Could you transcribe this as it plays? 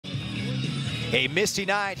A misty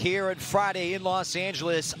night here on Friday in Los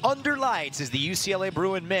Angeles under lights as the UCLA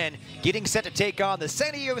Bruin men getting set to take on the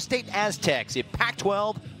San Diego State Aztecs in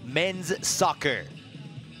Pac-12 men's soccer.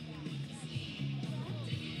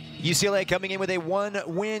 UCLA coming in with a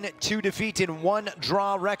 1-win, 2-defeat, and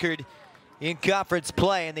 1-draw record in conference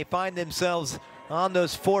play, and they find themselves on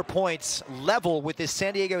those 4 points, level with this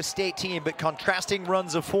San Diego State team, but contrasting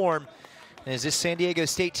runs of form as this San Diego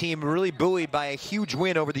State team really buoyed by a huge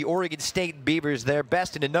win over the Oregon State Beavers, their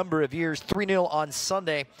best in a number of years, 3-0 on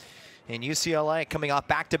Sunday. And UCLA coming off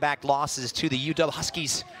back-to-back losses to the UW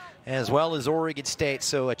Huskies as well as Oregon State.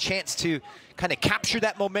 So a chance to kind of capture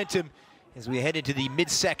that momentum as we head into the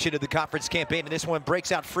midsection of the conference campaign. And this one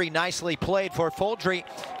breaks out free, nicely played for Foldry.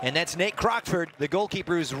 And that's Nate Crockford, the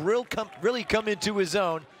goalkeeper, who's really come into his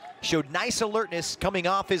own. Showed nice alertness coming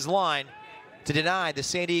off his line to deny the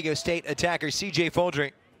San Diego State attacker, CJ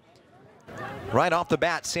Foldry. Right off the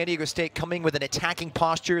bat, San Diego State coming with an attacking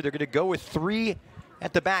posture. They're going to go with 3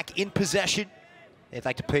 at the back in possession. They'd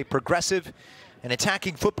like to play progressive and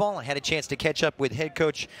attacking football. I had a chance to catch up with head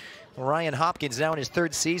coach Ryan Hopkins now in his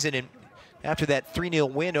 3rd season, and after that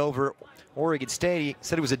 3-0 win over Oregon State, he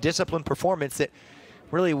said it was a disciplined performance that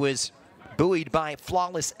really was buoyed by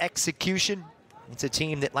flawless execution. It's a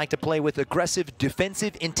team that like to play with aggressive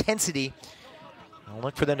defensive intensity. I'll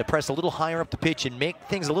look for them to press a little higher up the pitch and make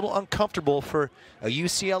things a little uncomfortable for a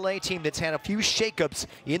UCLA team that's had a few shakeups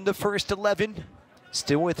in the first 11.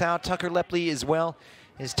 Still without Tucker Lepley as well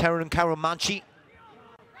as Tarun Karamanchi.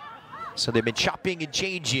 So they've been chopping and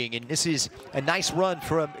changing, and this is a nice run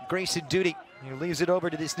from Grayson Duty. He leaves it over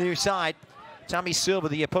to this near side. Tommy Silva,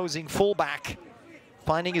 the opposing fullback,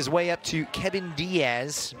 finding his way up to Kevin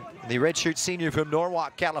Diaz, the redshirt senior from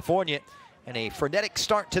Norwalk, California. And a frenetic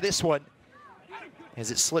start to this one as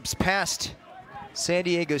it slips past San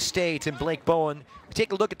Diego State and Blake Bowen. We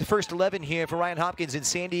take a look at the first 11 here for Ryan Hopkins in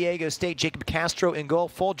San Diego State. Jacob Castro in goal.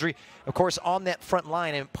 Foldry, of course, on that front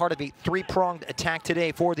line and part of a 3-pronged attack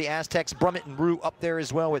today for the Aztecs. Brummett and Rue up there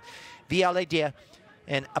as well with Villalia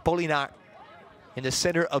and Apolinar in the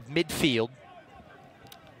center of midfield.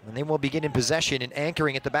 And they will begin in possession, and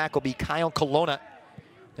anchoring at the back will be Kyle Colonna,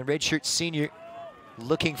 the redshirt senior,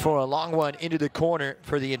 looking for a long one into the corner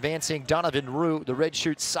for the advancing Donovan Rue, the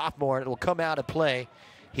redshirt sophomore, and it will come out of play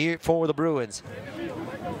here for the Bruins.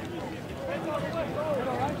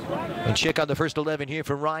 And check on the first 11 here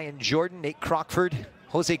for Ryan Jordan, Nate Crockford,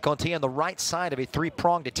 Jose Conte on the right side of a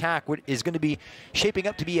 3-pronged attack. What is going to be shaping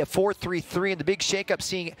up to be a 4-3-3, and the big shakeup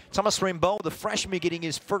seeing Thomas Rimbaud, the freshman, getting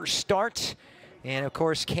his first start. And of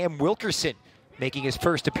course, Cam Wilkerson making his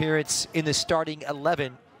first appearance in the starting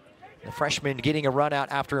 11. The freshman getting a run out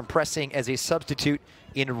after impressing as a substitute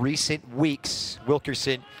in recent weeks.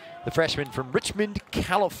 Wilkerson, the freshman from Richmond,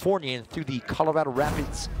 California, and through the Colorado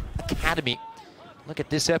Rapids Academy. Look at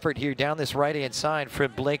this effort here down this right-hand side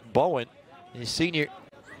from Blake Bowen, the senior.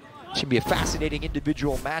 Should be a fascinating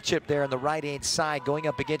individual matchup there on the right-hand side, going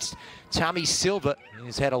up against Tommy Silva,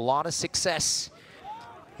 who's had a lot of success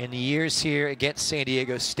in the years here against San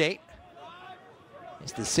Diego State.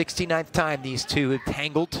 It's the 69th time these two have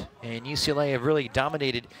tangled, and UCLA have really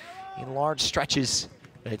dominated in large stretches.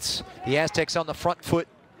 It's the Aztecs on the front foot.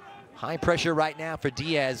 High pressure right now for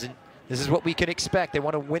Diaz, and this is what we can expect. They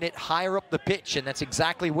want to win it higher up the pitch, and that's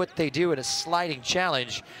exactly what they do in a sliding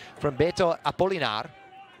challenge from Beto Apolinar.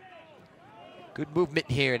 Good movement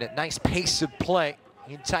here and a nice pace of play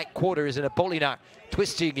in tight quarters, and Apolinar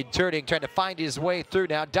twisting and turning, trying to find his way through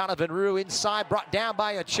now. Donovan Rue inside, brought down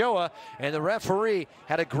by Ochoa, and the referee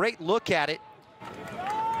had a great look at it.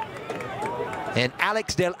 And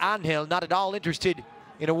Alex Del Angel not at all interested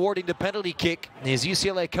in awarding the penalty kick. As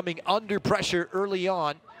UCLA coming under pressure early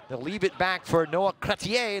on, they'll leave it back for Noah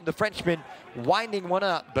Cratier, and the Frenchman winding one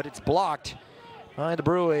up, but it's blocked by the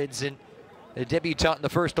Bruins. And the debutant in the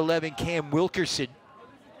first 11, Cam Wilkerson.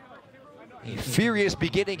 A furious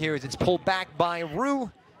beginning here as it's pulled back by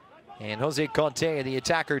Rue, and Jose Conte, the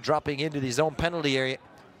attacker, dropping into his own penalty area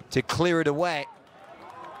to clear it away.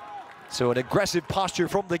 So an aggressive posture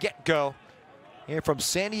from the get-go here from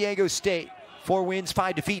San Diego State. 4 wins,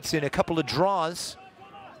 5 defeats, and a couple of draws.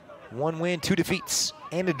 1 win, 2 defeats,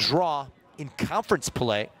 and a draw in conference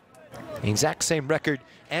play. The exact same record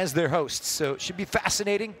as their hosts, so it should be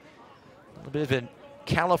fascinating. A little bit of an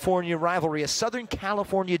California rivalry, a Southern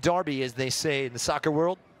California derby, as they say in the soccer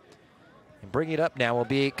world. And bringing it up now will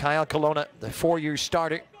be Kyle Colonna, the 4-year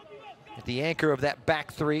starter, at the anchor of that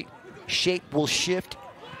back 3. Shape will shift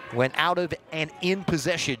when out of and in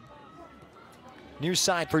possession. Near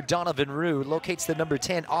side for Donovan Rue, locates the number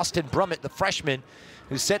 10, Austin Brummett, the freshman,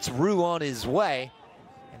 who sets Rue on his way.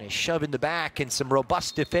 And a shove in the back and some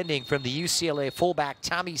robust defending from the UCLA fullback,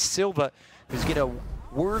 Tommy Silva, who's getting a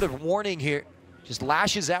word of warning here. Just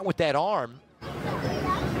lashes out with that arm.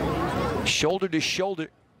 Shoulder to shoulder.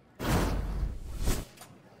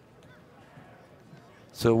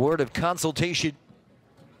 So a word of consultation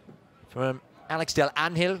from Alex Del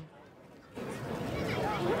Angel.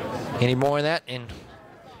 Any more of that, and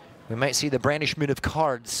we might see the brandishment of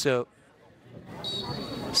cards. So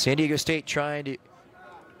San Diego State trying to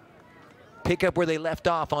pick up where they left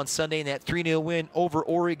off on Sunday in that 3-0 win over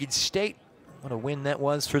Oregon State. What a win that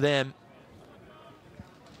was for them.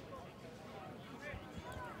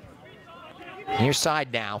 Near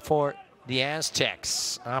side now for the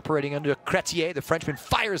Aztecs. Operating under Cretier, the Frenchman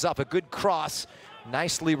fires off a good cross.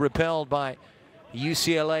 Nicely repelled by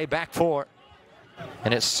UCLA back four.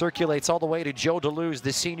 And it circulates all the way to Joe Deleuze,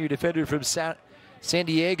 the senior defender from San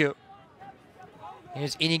Diego.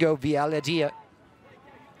 Here's Inigo Villadia.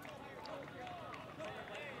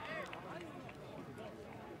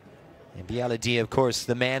 And Villadia, of course,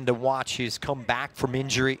 the man to watch, who's come back from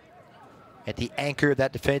injury at the anchor of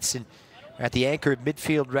that defense, and at the anchor of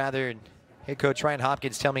midfield, rather. And head coach Ryan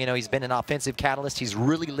Hopkins tell me, he's been an offensive catalyst. He's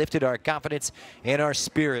really lifted our confidence and our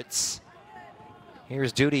spirits.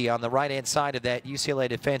 Here's Duty on the right-hand side of that UCLA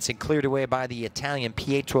defense and cleared away by the Italian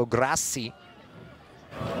Pietro Grassi.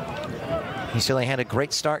 UCLA had a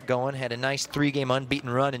great start going, had a nice 3-game unbeaten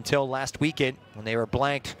run until last weekend when they were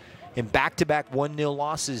blanked in back-to-back 1-0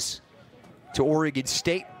 losses to Oregon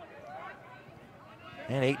State.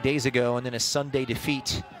 And 8 days ago, and then a Sunday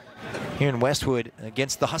defeat here in Westwood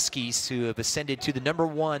against the Huskies, who have ascended to the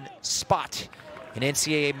 #1 spot in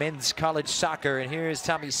NCAA men's college soccer. And here's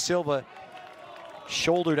Tommy Silva,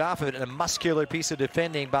 shouldered off of it, and a muscular piece of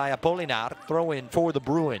defending by Apolinar. Throw in for the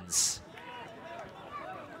Bruins.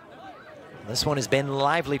 This one has been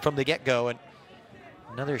lively from the get-go, and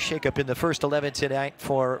another shakeup in the first 11 tonight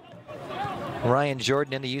for Ryan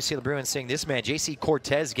Jordan and the UCLA Bruins, saying this man, J.C.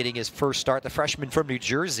 Cortez, getting his first start. The freshman from New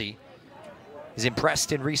Jersey is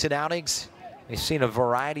impressed in recent outings. We've seen a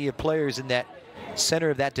variety of players in that center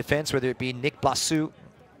of that defense, whether it be Nick Blasu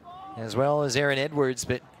as well as Aaron Edwards,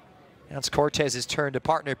 but now it's Cortez's turn to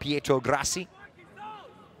partner Pietro Grassi.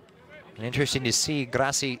 And interesting to see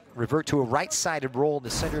Grassi revert to a right-sided role in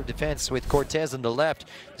the center of defense with Cortez on the left.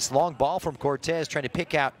 This long ball from Cortez trying to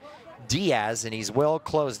pick out Diaz, and he's well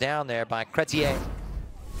closed down there by Cretier.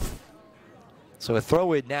 So a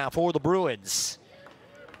throw-in now for the Bruins.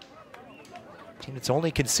 Team that's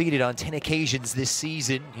only conceded on 10 occasions this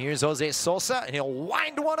season. Here's Jose Sosa, and he'll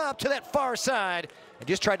wind one up to that far side and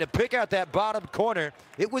just tried to pick out that bottom corner.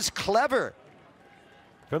 It was clever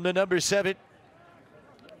from the #7.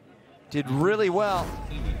 Did really well.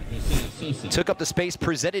 Took up the space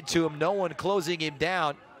presented to him, no one closing him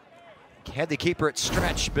down. Had the keeper at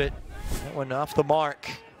stretch, but that one off the mark.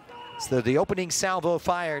 So the opening salvo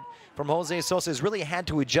fired from Jose Sosa has really had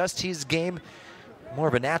to adjust his game. More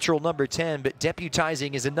of a natural #10, but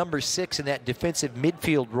deputizing as a #6 in that defensive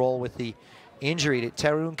midfield role with the injury to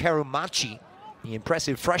Tarun Karumachi, the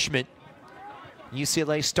impressive freshman.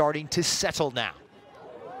 UCLA starting to settle now.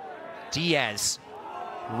 Diaz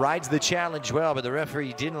rides the challenge well, but the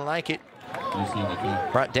referee didn't like it.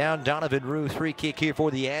 Brought down Donovan Rue, free kick here for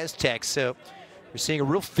the Aztecs. So we're seeing a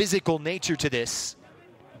real physical nature to this.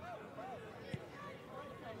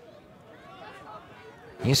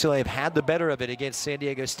 UCLA have had the better of it against San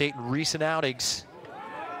Diego State in recent outings.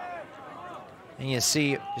 And you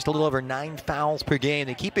see just a little over 9 fouls per game.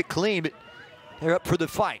 They keep it clean, but they're up for the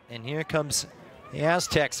fight. And here comes the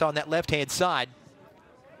Aztecs on that left-hand side.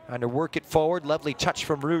 Trying to work it forward. Lovely touch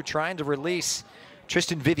from Rue, trying to release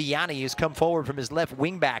Tristan Viviani, who's come forward from his left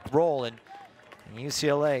wingback role. And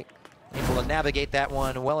UCLA able to navigate that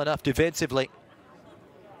one well enough defensively.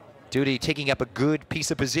 Duty taking up a good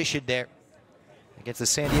piece of position there against the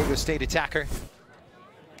San Diego State attacker.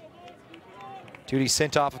 Duty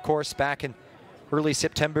sent off, of course, back in early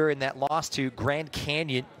September in that loss to Grand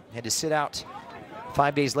Canyon. Had to sit out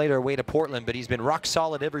 5 days later away to Portland, but he's been rock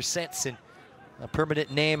solid ever since, and a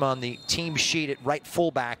permanent name on the team sheet at right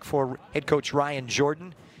fullback for head coach Ryan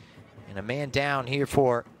Jordan. And a man down here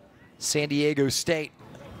for San Diego State.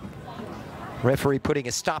 Referee putting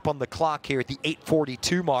a stop on the clock here at the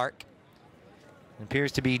 8:42 mark. It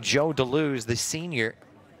appears to be Joe Deleuze, the senior,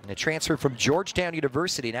 and a transfer from Georgetown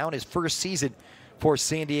University, now in his first season for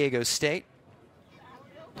San Diego State.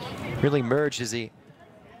 Really emerged as the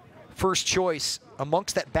first choice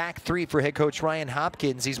amongst that back three for head coach Ryan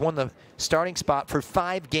Hopkins. He's won the starting spot for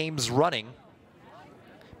 5 games running.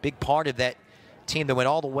 Big part of that team that went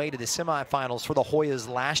all the way to the semifinals for the Hoyas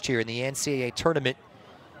last year in the NCAA tournament.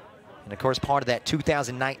 And of course, part of that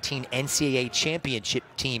 2019 NCAA championship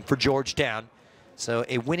team for Georgetown. So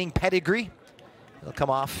a winning pedigree. He'll come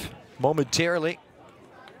off momentarily.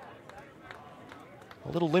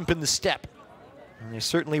 A little limp in the step. And they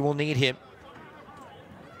certainly will need him.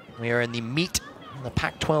 We are in the meat of the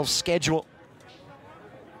Pac-12 schedule.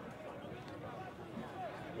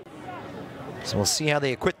 So we'll see how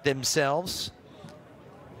they acquit themselves.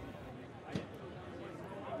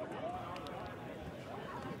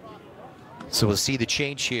 So we'll see the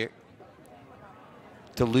change here.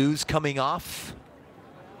 Deleuze coming off.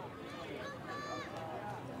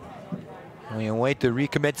 And we await the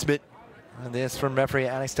recommencement of this from referee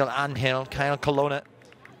Alex Del Angel, Kyle Colonna.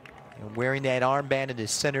 And wearing that armband in the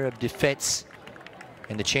center of defense.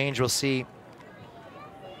 And the change, we'll see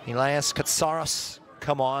Elias Katsaros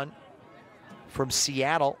come on from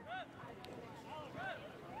Seattle.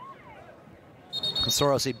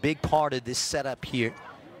 Katsaros, a big part of this setup here.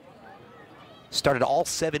 Started all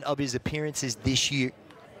 7 of his appearances this year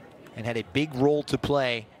and had a big role to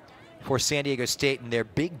play for San Diego State in their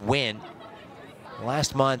big win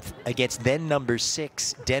last month against then number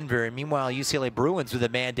 6 Denver. And meanwhile, UCLA Bruins with a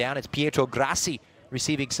man down. It's Pietro Grassi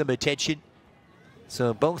receiving some attention.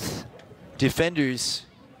 So both defenders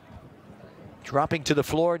dropping to the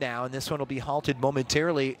floor now, and this one will be halted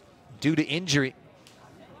momentarily due to injury.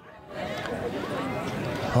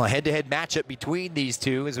 Well, a head-to-head matchup between these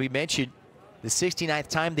two, as we mentioned. The 69th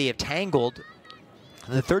time they have tangled,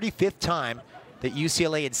 the 35th time that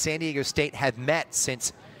UCLA and San Diego State have met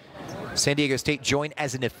since San Diego State joined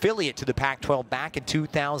as an affiliate to the Pac-12 back in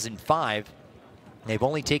 2005. They've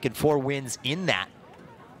only taken 4 wins in that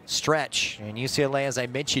stretch. And UCLA, as I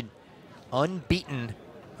mentioned, unbeaten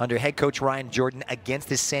under head coach Ryan Jordan against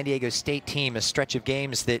this San Diego State team, a stretch of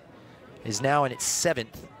games that is now in its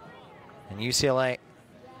 7th. And UCLA,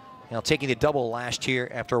 taking the double last year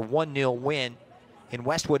after a 1-0 win in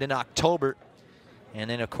Westwood in October. And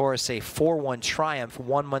then, of course, a 4-1 triumph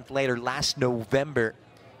 1 month later last November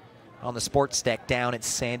on the sports deck down in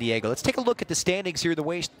San Diego. Let's take a look at the standings here, the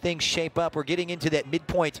way things shape up. We're getting into that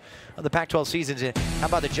midpoint of the Pac-12 seasons. And how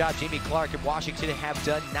about the job Jamie Clark and Washington have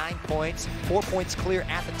done? 9 points, 4 points clear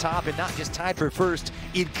at the top, and not just tied for first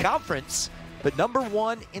in conference, but number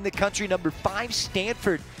 1 in the country, number 5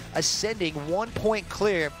 Stanford ascending 1 point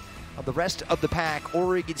clear of the rest of the pack.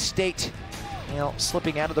 Oregon State,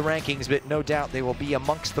 slipping out of the rankings, but no doubt they will be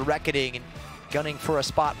amongst the reckoning and gunning for a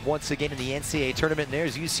spot once again in the NCAA tournament. And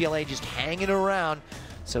there's UCLA just hanging around.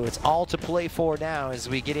 So it's all to play for now as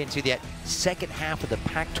we get into that second half of the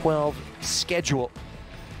Pac-12 schedule.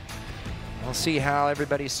 We'll see how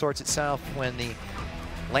everybody sorts itself when the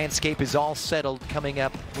landscape is all settled coming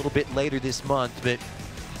up a little bit later this month. But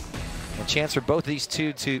a chance for both of these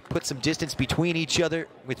two to put some distance between each other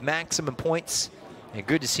with maximum points. And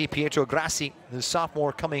good to see Pietro Grassi, the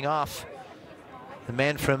sophomore, coming off. The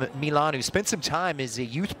man from Milan who spent some time as a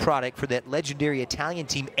youth product for that legendary Italian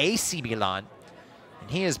team AC Milan.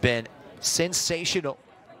 And he has been sensational.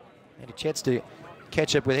 I had a chance to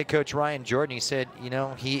catch up with head coach Ryan Jordan. He said,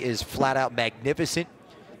 he is flat out magnificent.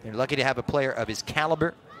 They're lucky to have a player of his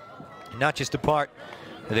caliber. And not just a part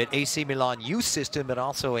of that AC Milan youth system, but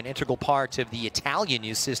also an integral part of the Italian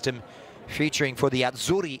youth system, featuring for the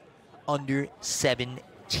Azzurri under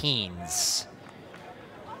 17s.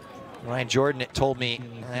 Ryan Jordan told me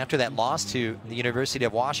after that loss to the University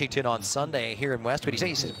of Washington on Sunday here in Westwood,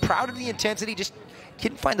 he said proud of the intensity, just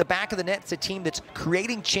couldn't find the back of the net. It's a team that's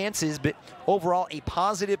creating chances, but overall a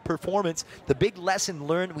positive performance. The big lesson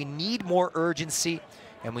learned, we need more urgency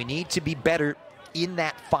and we need to be better in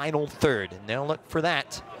that final third. And they'll look for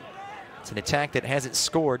that. It's an attack that hasn't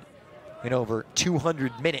scored in over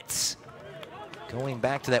 200 minutes. Going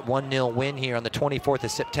back to that 1-0 win here on the 24th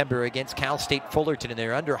of September against Cal State Fullerton, and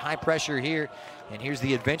they're under high pressure here. And here's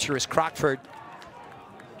the adventurous Crockford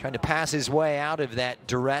trying to pass his way out of that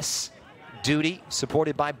duress duty,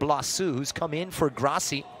 supported by Blasu, who's come in for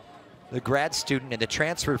Grassi, the grad student and the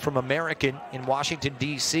transfer from American in Washington,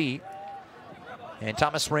 D.C. And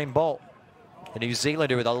Thomas Rainbow, the New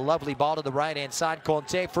Zealander, with a lovely ball to the right-hand side.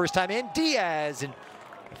 Conte, first time in. Diaz, and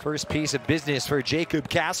the first piece of business for Jacob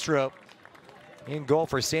Castro. In goal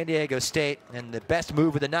for San Diego State, and the best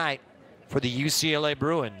move of the night for the UCLA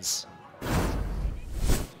Bruins.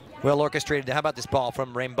 Well orchestrated. How about this ball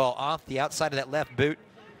from Rainbow off the outside of that left boot?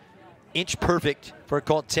 Inch perfect for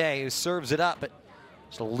Conte, who serves it up, but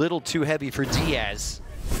it's a little too heavy for Diaz.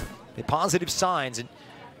 The positive signs, and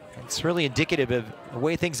it's really indicative of the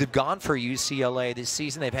way things have gone for UCLA this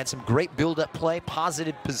season. They've had some great build-up play,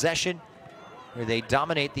 positive possession, where they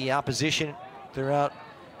dominate the opposition throughout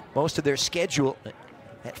most of their schedule.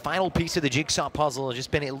 that final piece of the jigsaw puzzle has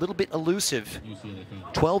just been a little bit elusive.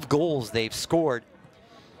 12 goals they've scored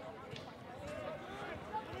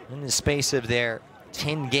in the space of their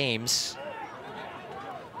 10 games.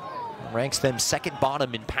 Ranks them second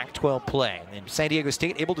bottom in Pac-12 play. And San Diego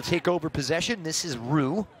State able to take over possession. This is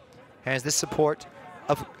Roux, has the support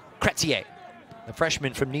of Chrétien, the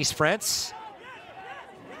freshman from Nice, France.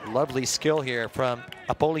 Lovely skill here from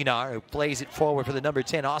Apollinaire, who plays it forward for the number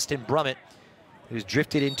 10, Austin Brummett, who's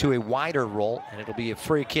drifted into a wider role, and it'll be a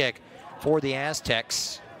free kick for the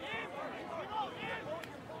Aztecs.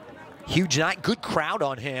 Huge night, good crowd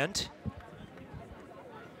on hand.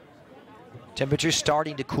 Temperatures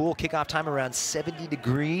starting to cool, kickoff time around 70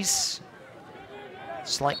 degrees.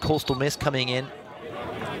 Slight coastal mist coming in,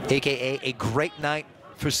 AKA a great night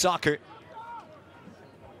for soccer.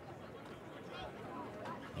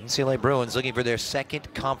 UCLA Bruins looking for their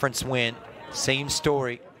second conference win. Same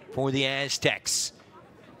story for the Aztecs.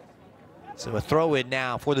 So a throw in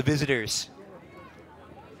now for the visitors.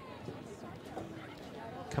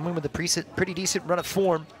 Coming with a pretty decent run of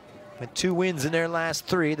form with 2 wins in their last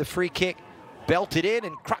 3. The free kick belted in,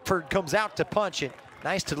 and Crockford comes out to punch it.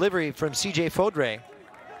 Nice delivery from CJ Faudré.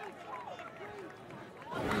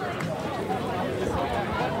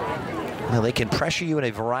 Well, they can pressure you in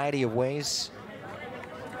a variety of ways.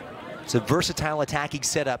 It's a versatile attacking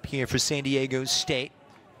setup here for San Diego State.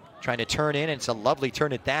 Trying to turn in, and it's a lovely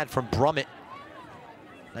turn at that from Brummett.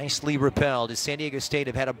 Nicely repelled, as San Diego State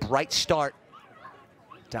have had a bright start.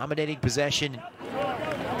 Dominating possession.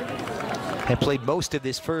 And played most of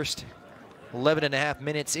this first 11.5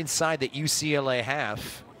 minutes inside the UCLA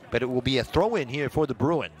half. But it will be a throw-in here for the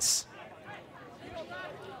Bruins.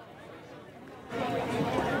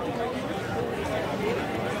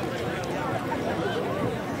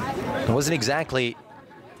 It wasn't exactly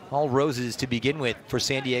all roses to begin with for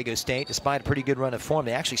San Diego State, despite a pretty good run of form.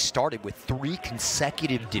 They actually started with 3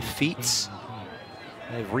 consecutive defeats.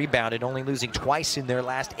 They've rebounded, only losing twice in their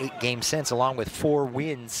last 8 games since, along with 4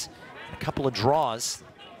 wins, a couple of draws.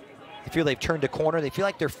 They feel they've turned a corner. They feel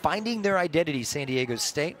like they're finding their identity, San Diego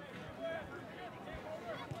State.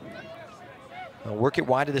 They'll work it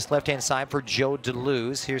wide to this left-hand side for Joe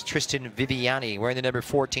Deleuze. Here's Tristan Viviani wearing the number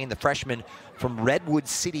 14, the freshman from Redwood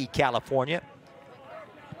City, California.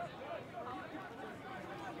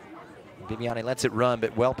 Viviani lets it run,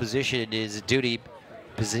 but well positioned is duty.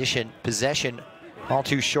 Possession all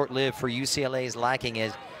too short-lived for UCLA's liking,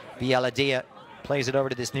 as Villadia plays it over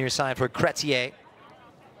to this near side for Chrétien.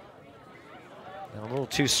 A little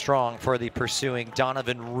too strong for the pursuing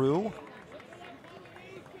Donovan Roux.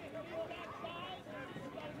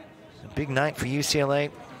 A big night for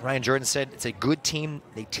UCLA. Ryan Jordan said it's a good team.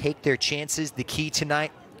 They take their chances. The key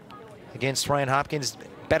tonight against Ryan Hopkins,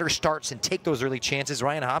 better starts and take those early chances.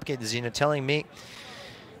 Ryan Hopkins, telling me,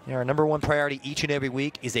 our number 1 priority each and every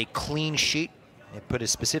week is a clean sheet. They put a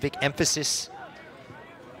specific emphasis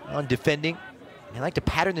on defending. They like to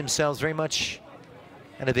pattern themselves very much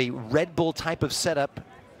out of a Red Bull type of setup.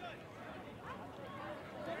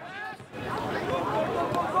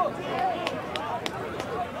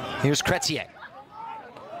 Here's Chrétien.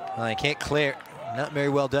 I can't clear. Not very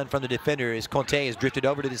well done from the defender, as Conte has drifted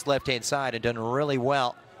over to this left-hand side and done really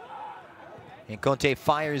well. And Conte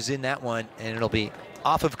fires in that one, and it'll be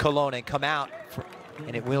off of Colon and come out.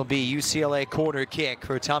 And it will be UCLA corner kick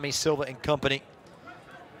for Tommy Silva and company.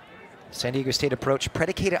 San Diego State approach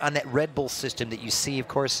predicated on that Red Bull system that you see, of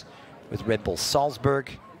course, with Red Bull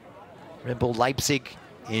Salzburg, Red Bull Leipzig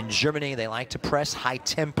in Germany. They like to press, high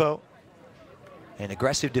tempo, and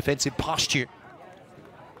aggressive defensive posture.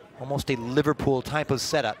 Almost a Liverpool type of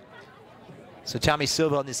setup. So Tommy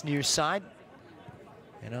Silva on this near side.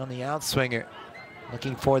 And on the outswinger,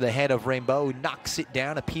 looking for the head of Rainbow, knocks it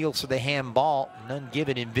down, appeals for the handball. None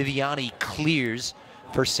given, and Viviani clears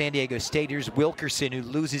for San Diego State. Here's Wilkerson, who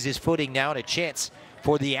loses his footing now, and a chance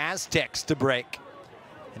for the Aztecs to break.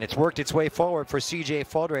 And it's worked its way forward for CJ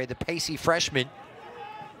Faudré, the pacey freshman.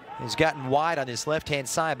 He's gotten wide on his left-hand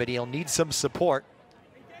side, but he'll need some support.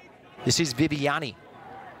 This is Viviani.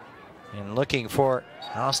 And looking for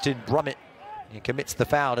Austin Brummett. He commits the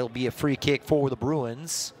foul. It'll be a free kick for the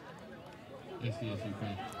Bruins.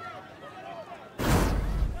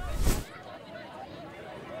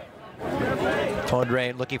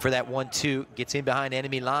 Faudré looking for that 1-2. Gets in behind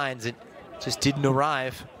enemy lines and just didn't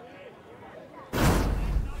arrive.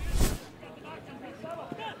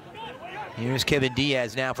 Here's Kevin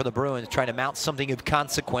Diaz now for the Bruins, trying to mount something of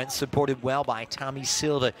consequence, supported well by Tommy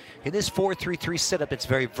Silva. In this 4-3-3 setup, it's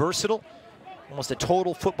very versatile, almost a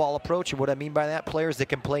total football approach. And what I mean by that, players that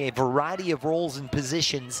can play a variety of roles and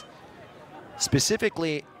positions.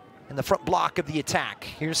 Specifically, in the front block of the attack.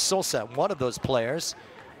 Here's Sosa, one of those players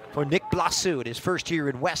for Nick Blasu in his first year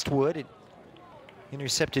in Westwood. It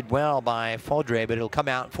intercepted well by Faudre, but it'll come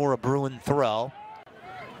out for a Bruin throw.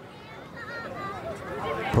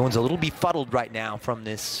 Bruins a little befuddled right now from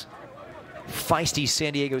this feisty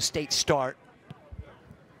San Diego State start.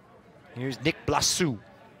 Here's Nick Blasu,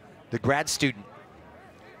 the grad student.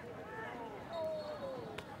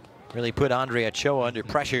 Really put Andre Ochoa under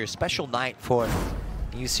pressure. Special night for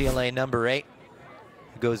UCLA number 8,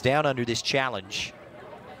 who goes down under this challenge.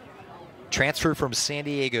 Transfer from San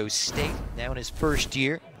Diego State, now in his first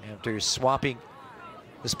year after swapping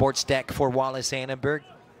the sports deck for Wallace Annenberg,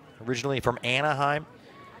 originally from Anaheim.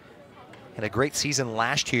 Had a great season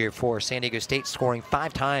last year for San Diego State, scoring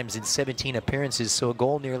 5 times in 17 appearances, so a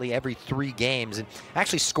goal nearly every 3 games, and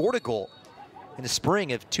actually scored a goal in the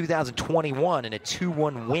spring of 2021 in a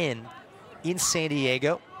 2-1 win in San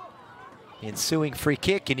Diego. Ensuing free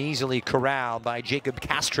kick and easily corralled by Jacob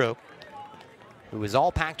Castro, who was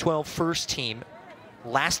all Pac-12 first team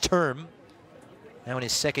last term, now in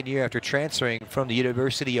his second year after transferring from the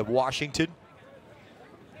University of Washington.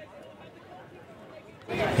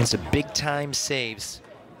 And some big-time saves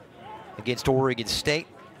against Oregon State.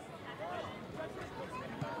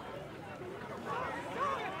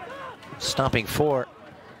 Stomping 4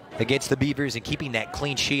 against the Beavers and keeping that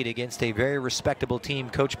clean sheet against a very respectable team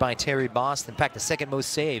coached by Terry Boss. In fact, the second most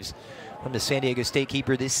saves from the San Diego State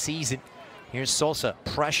keeper this season. Here's Sosa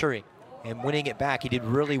pressuring and winning it back. He did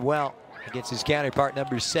really well against his counterpart,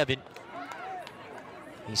 number 7.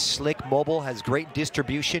 He's slick, mobile, has great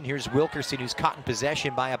distribution. Here's Wilkerson, who's caught in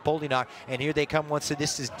possession by Apolinar. And here they come once.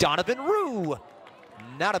 This is Donovan Rue.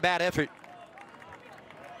 Not a bad effort.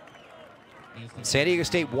 San Diego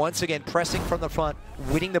State once again pressing from the front,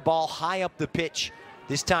 winning the ball high up the pitch.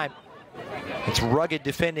 This time, it's rugged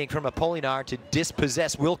defending from Apolinar to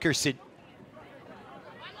dispossess Wilkerson.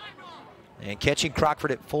 And catching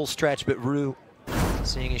Crockford at full stretch, but Rue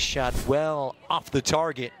seeing his shot well off the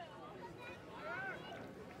target.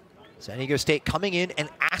 San Diego State coming in and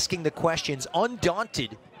asking the questions,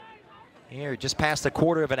 undaunted. Here, just past a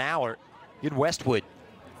quarter of an hour in Westwood.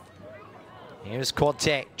 Here's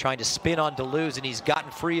Conte trying to spin on Deleuze, and he's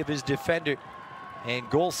gotten free of his defender. And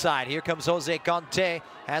goal side, here comes Jose Conte,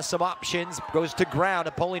 has some options, goes to ground.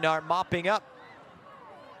 Apolinar mopping up.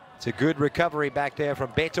 It's a good recovery back there from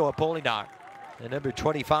Beto Apolinar, the number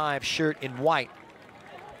 25 shirt in white.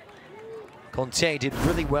 Conte did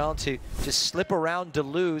really well to just slip around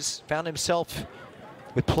Deleuze, found himself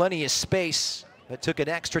with plenty of space, but took an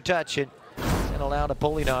extra touch and allowed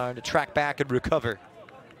Apolinar to track back and recover.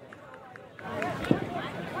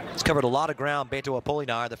 He's covered a lot of ground, Beto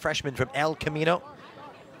Apolinar, the freshman from El Camino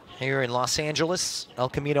here in Los Angeles, El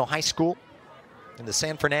Camino High School in the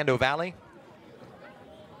San Fernando Valley.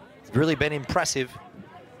 It's really been impressive.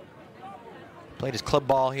 Played his club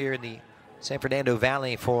ball here in the San Fernando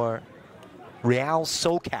Valley for Real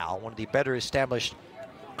SoCal, one of the better established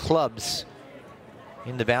clubs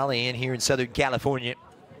in the Valley and here in Southern California.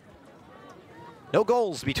 No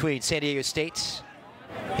goals between San Diego State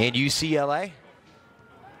and UCLA.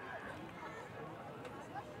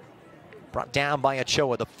 Brought down by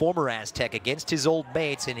Ochoa, the former Aztec, against his old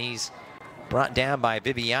mates, and he's brought down by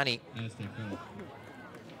Viviani.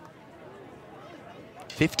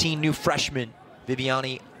 15 new freshmen,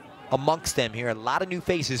 Viviani amongst them here. A lot of new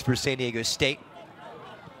faces for San Diego State.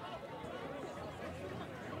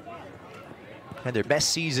 Had their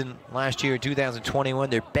best season last year in 2021,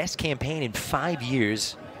 their best campaign in 5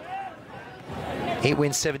 years. 8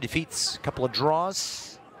 wins, 7 defeats, a couple of draws.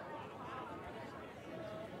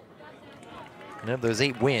 And of those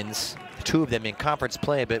 8 wins, 2 of them in conference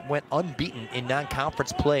play, but went unbeaten in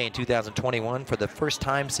non-conference play in 2021 for the first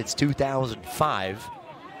time since 2005.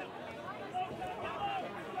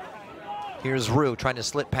 Here's Rue trying to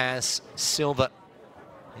slip past Silva.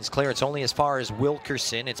 His clearance only as far as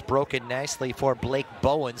Wilkerson. It's broken nicely for Blake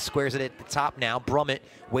Bowen. Squares it at the top now. Brummett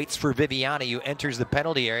waits for Viviani, who enters the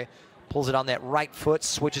penalty area. Pulls it on that right foot,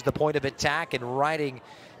 switches the point of attack, and riding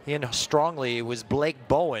in strongly was Blake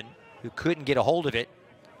Bowen, who couldn't get a hold of it.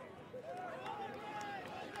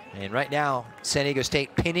 And right now, San Diego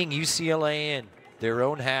State pinning UCLA in their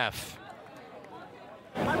own half.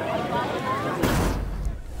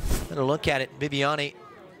 Another look at it, Viviani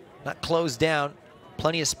not closed down,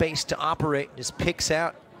 plenty of space to operate, just picks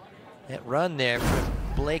out that run there from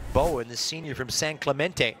Blake Bowen, the senior from San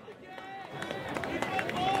Clemente.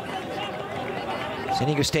 San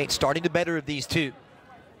Diego State starting the better of these two,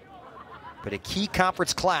 but a key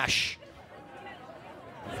conference clash.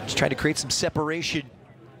 Just trying to create some separation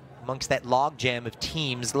amongst that logjam of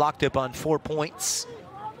teams locked up on 4 points.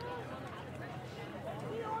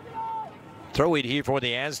 Throw it here for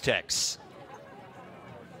the Aztecs.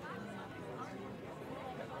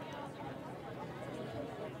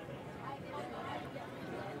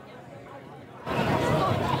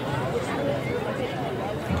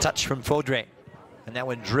 Touch from Fodre. And that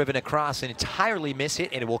one driven across and entirely miss it,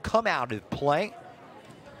 and it will come out of play.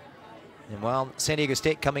 And while San Diego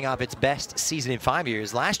State coming off its best season in 5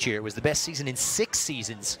 years, last year it was the best season in 6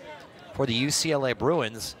 seasons for the UCLA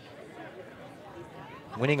Bruins.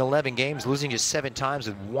 Winning 11 games, losing just 7 times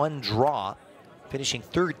with 1 draw, finishing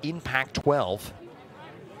 3rd in Pac-12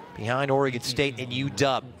 behind Oregon State and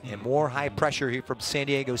UW. And more high pressure here from San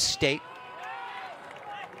Diego State.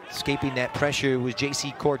 Escaping that pressure was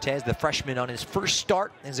J.C. Cortez, the freshman, on his first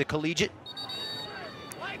start as a collegiate.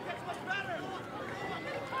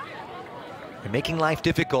 They're making life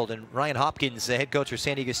difficult, and Ryan Hopkins, the head coach for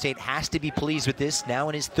San Diego State, has to be pleased with this. Now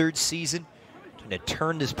in his 3rd season, trying to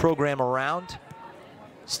turn this program around.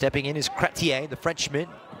 Stepping in is Cretier, the Frenchman.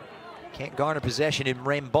 Can't garner possession in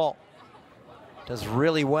Rainbow. Does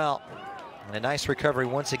really well. And a nice recovery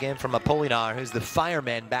once again from Apolinar, who's the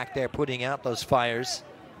fireman back there putting out those fires.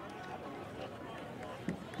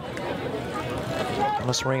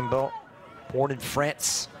 Thomas Rainbow, born in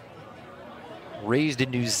France, raised in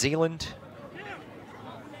New Zealand,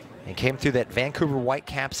 and came through that Vancouver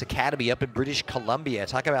Whitecaps Academy up in British Columbia.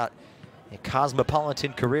 Talk about a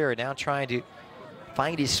cosmopolitan career, now trying to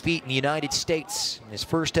find his feet in the United States. In his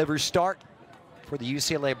first ever start for the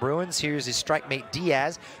UCLA Bruins. Here's his strike mate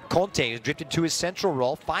Diaz. Conte has drifted to his central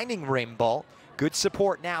role, finding Rainbow. Good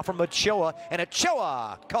support now from Ochoa, and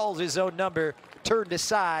Ochoa calls his own number, turned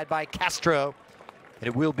aside by Castro. And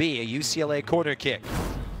it will be a UCLA corner kick.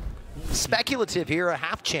 Speculative here, a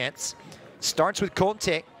half chance. Starts with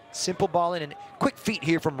Conte, simple ball in, and quick feet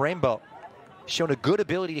here from Rainbow. Shown a good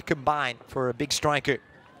ability to combine for a big striker.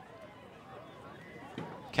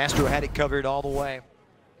 Castro had it covered all the way.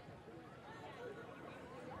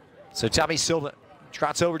 So Tommy Silva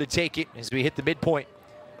trots over to take it as we hit the midpoint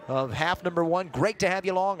of half number 1. Great to have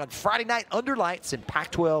you along on Friday night under lights in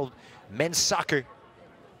Pac-12 men's soccer.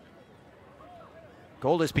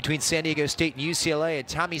 Goalless between San Diego State and UCLA, and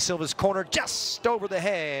Tommy Silva's corner just over the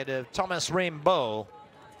head of Thomas Rainbow.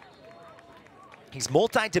 He's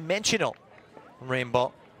multi-dimensional,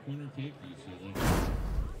 Rainbow.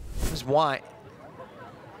 This is why.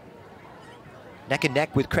 Neck and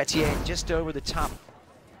neck with Cretier just over the top.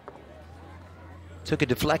 Took a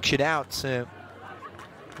deflection out, so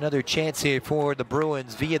another chance here for the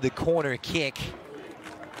Bruins via the corner kick.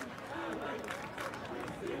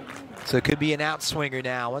 So it could be an outswinger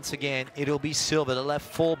now. Once again, it'll be Silva, the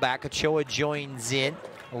left fullback. Ochoa joins in,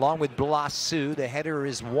 along with Blasu. The header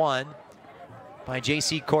is won by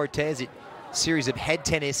J.C. Cortez. A series of head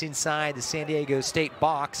tennis inside the San Diego State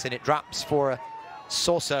box, and it drops for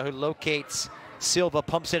Sosa, who locates Silva,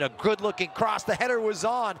 pumps in a good-looking cross. The header was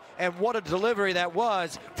on, and what a delivery that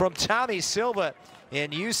was from Tommy Silva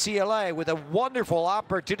in UCLA, with a wonderful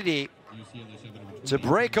opportunity to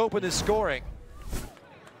break open the scoring.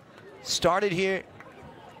 Started here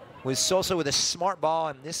with Sosa with a smart ball,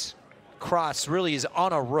 and this cross really is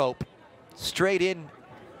on a rope. Straight in,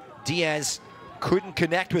 Diaz couldn't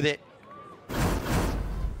connect with it.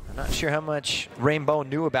 I'm not sure how much Rainbow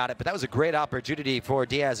knew about it, but that was a great opportunity for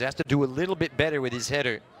Diaz. He has to do a little bit better with his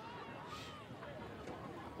header.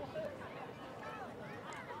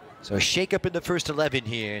 So a shake-up in the first 11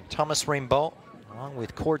 here. Thomas Rainbow, along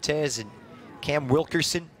with Cortez and Cam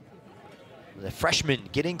Wilkerson. The freshman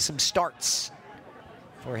getting some starts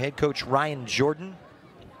for head coach Ryan Jordan.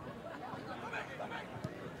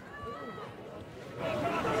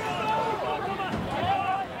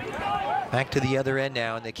 Back to the other end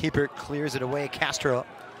now, and the keeper clears it away. Castro.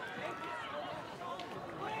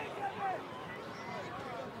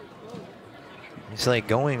 He's like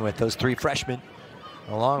going with those 3 freshmen,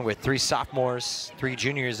 along with 3 sophomores, 3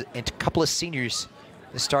 juniors, and a couple of seniors.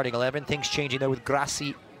 The starting 11. Things changing though with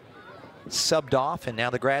Grassi subbed off, and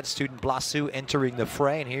now the grad student Blasu entering the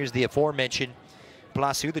fray. And here's the aforementioned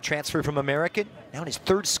Blasu, the transfer from American, now in his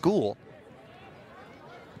 3rd school,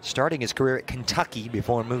 starting his career at Kentucky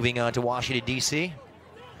before moving on to Washington, D.C.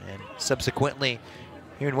 And subsequently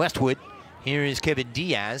here in Westwood. Here is Kevin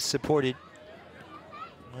Diaz, supported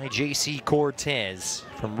by J.C. Cortez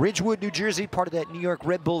from Ridgewood, New Jersey, part of that New York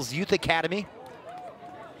Red Bulls Youth Academy.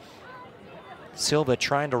 Silva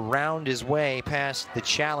trying to round his way past the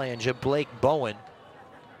challenge of Blake Bowen.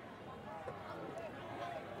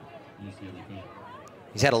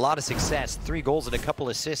 He's had a lot of success, 3 goals and a couple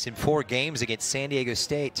assists in 4 games against San Diego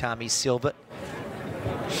State, Tommy Silva.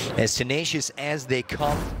 As tenacious as they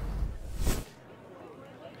come.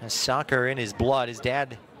 Has soccer in his blood. His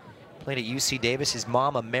dad Played at UC Davis. His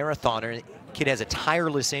mom a marathoner. Kid has a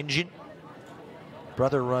tireless engine.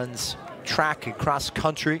 Brother runs track and cross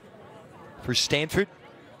country for Stanford.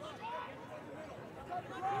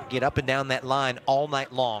 Get up and down that line all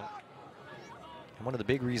night long. And one of the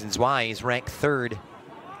big reasons why he's ranked 3rd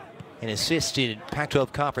in assists in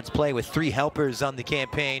Pac-12 conference play with 3 helpers on the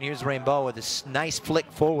campaign. Here's Rainbow with a nice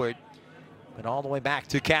flick forward, but all the way back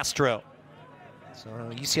to Castro. So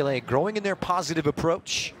UCLA growing in their positive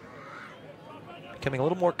approach, becoming a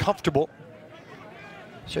little more comfortable.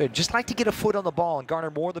 So just like to get a foot on the ball and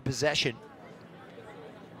garner more of the possession.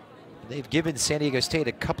 They've given San Diego State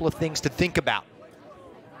a couple of things to think about.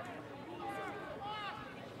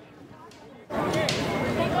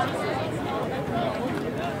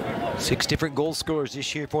 Six different goal scorers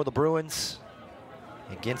this year for the Bruins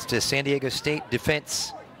against a San Diego State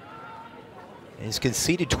defense. He's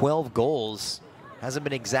conceded 12 goals. Hasn't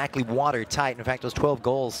been exactly watertight. In fact, those 12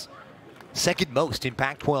 goals, second most in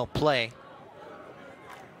Pac-12 play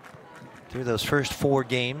through those first 4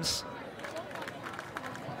 games.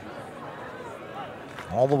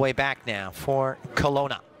 All the way back now for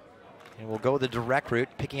Kelowna. And we'll go the direct route,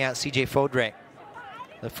 picking out CJ Faudre,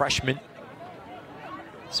 the freshman.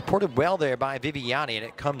 Supported well there by Viviani, and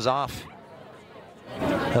it comes off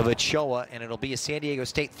of Ochoa, and it'll be a San Diego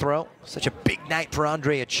State throw. Such a big night for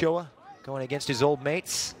Andre Ochoa, going against his old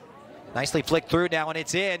mates. Nicely flicked through now, and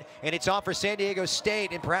it's in, and it's off for San Diego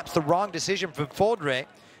State, and perhaps the wrong decision from Faudre,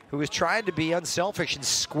 who was trying to be unselfish and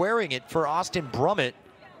squaring it for Austin Brummett.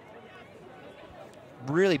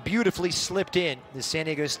 Really beautifully slipped in, the San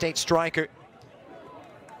Diego State striker.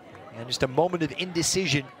 And just a moment of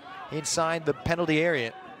indecision inside the penalty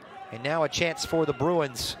area. And now a chance for the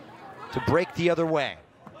Bruins to break the other way.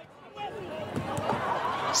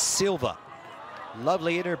 Silva,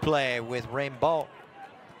 lovely interplay with Rainbow.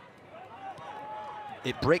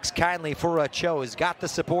 It breaks kindly for Ochoa. He's got the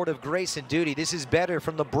support of Grayson Duty. This is better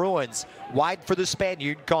from the Bruins. Wide for the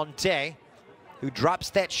Spaniard, Conte, who drops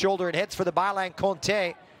that shoulder and heads for the byline.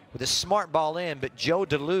 Conte with a smart ball in, but Joe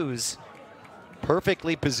DeLuz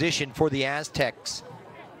perfectly positioned for the Aztecs.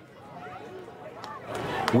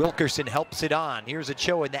 Wilkerson helps it on. Here's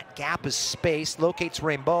Ochoa in that gap of space, locates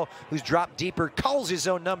Rainbow, who's dropped deeper, calls his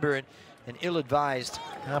own number, and an ill-advised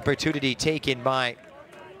opportunity taken by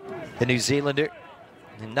the New Zealander.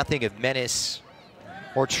 And nothing of menace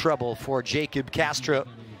or trouble for Jacob Castro.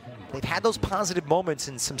 They've had those positive moments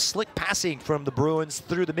and some slick passing from the Bruins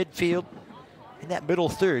through the midfield in that middle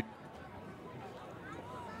third.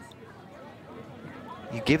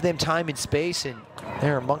 You give them time and space, and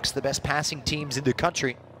they're amongst the best passing teams in the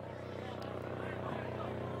country.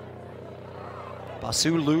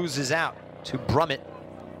 Basu loses out to Brummett.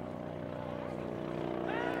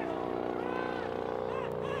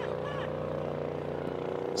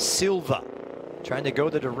 Silva trying to go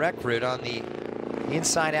the direct route on the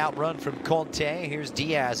inside out run from Conte. Here's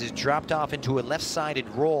Diaz, who's dropped off into a left-sided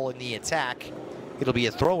role in the attack. It'll be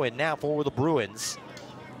a throw-in now for the Bruins.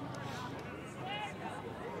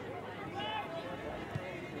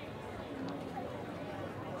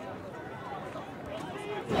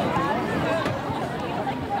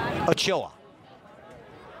 Ochoa.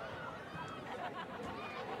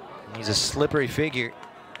 He's a slippery figure,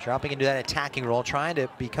 dropping into that attacking role, trying to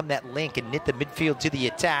become that link and knit the midfield to the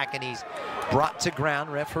attack, and he's brought to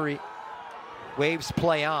ground. Referee waves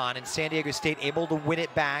play on, and San Diego State able to win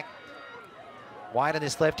it back. Wide on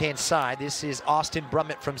this left-hand side. This is Austin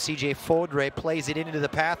Brummett from CJ Faudre, plays it into the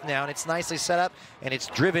path now, and it's nicely set up, and it's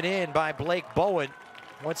driven in by Blake Bowen.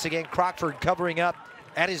 Once again, Crockford covering up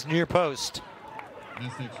at his near post.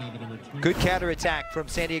 Good counterattack from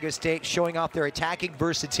San Diego State, showing off their attacking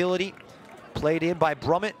versatility. Played in by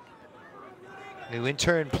Brummett, who in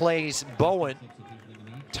turn plays Bowen.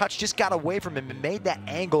 Touch just got away from him and made that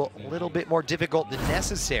angle a little bit more difficult than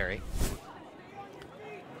necessary.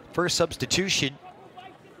 First substitution,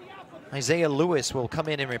 Isaiah Lewis will come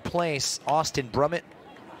in and replace Austin Brummett.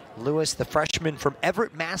 Lewis, the freshman from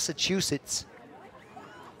Everett, Massachusetts,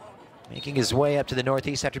 making his way up to the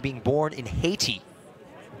Northeast after being born in Haiti.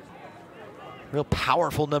 Real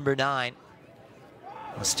powerful number 9.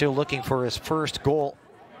 Still looking for his first goal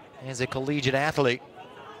as a collegiate athlete.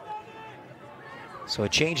 So a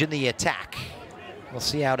change in the attack. We'll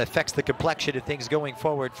see how it affects the complexion of things going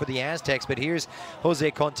forward for the Aztecs. But here's Jose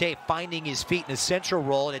Conte finding his feet in a central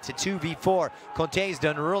role, and it's a 2v4. Conte's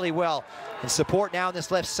done really well. And support now on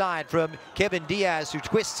this left side from Kevin Diaz, who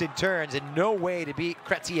twists and turns, and no way to beat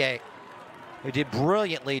Chrétien, who did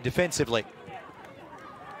brilliantly defensively.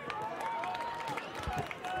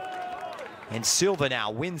 And Silva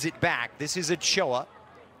now wins it back. This is Ochoa.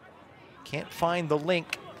 Can't find the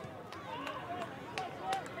link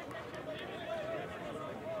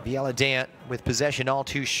Villadea with possession all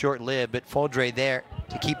too short-lived, but Faudré there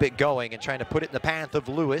to keep it going and trying to put it in the path of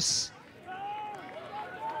Lewis.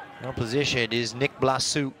 Well positioned is Nick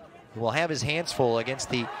Blasu, who will have his hands full against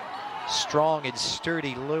the strong and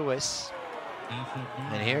sturdy Lewis.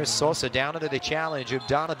 And here's Sosa down under the challenge of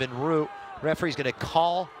Donovan Root. Referee's going to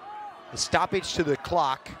call the stoppage to the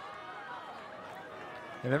clock.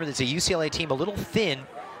 Remember, it's a UCLA team a little thin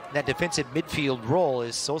in that defensive midfield role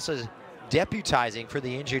as Sosa's deputizing for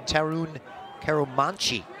the injured Tarun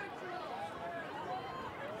Karamanchi.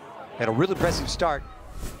 Had a really impressive start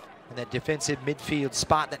in that defensive midfield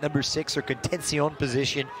spot, that number 6 or contention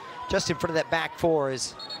position, just in front of that back four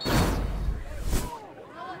is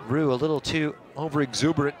Rue a little too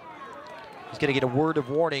over-exuberant. He's going to get a word of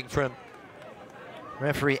warning from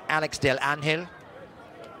referee Alex Del Angel.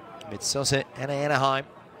 It's Sosa and Anaheim.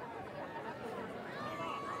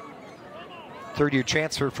 Third-year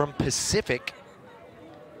transfer from Pacific.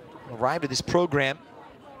 Arrived at this program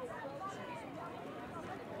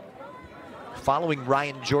following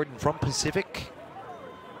Ryan Jordan from Pacific.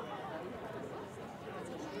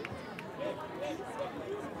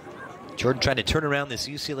 Jordan trying to turn around this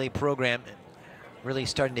UCLA program, really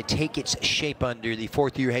starting to take its shape under the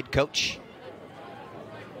fourth-year head coach.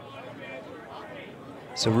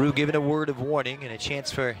 So Rue given a word of warning and a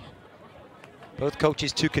chance for both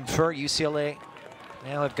coaches to confer. UCLA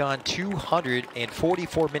now have gone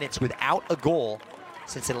 244 minutes without a goal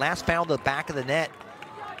since it last found the back of the net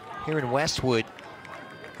here in Westwood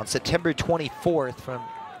on September 24th from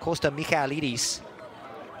Costa Michaelidis.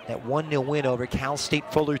 That 1-0 win over Cal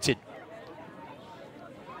State Fullerton.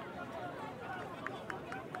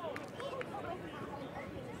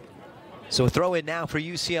 So a throw in now for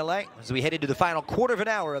UCLA as we head into the final quarter of an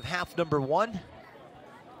hour of half number 1.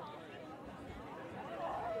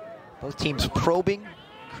 Both teams probing,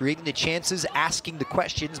 creating the chances, asking the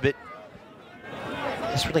questions, but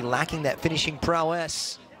just really lacking that finishing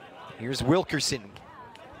prowess. Here's Wilkerson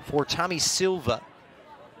for Tommy Silva.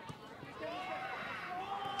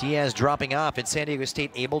 Diaz dropping off, and San Diego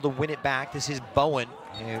State able to win it back. This is Bowen,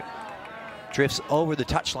 who drifts over the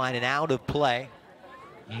touchline and out of play.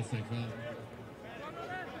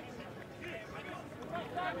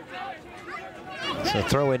 So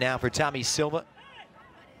throw in now for Tommy Silva.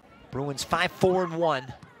 Bruins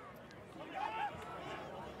 5-4-1.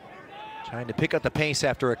 Trying to pick up the pace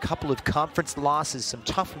after a couple of conference losses, some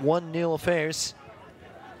tough 1-0 affairs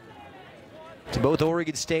to both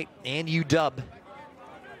Oregon State and UW.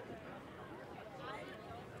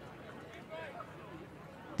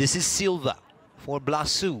 This is Silva for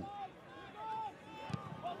Blasu.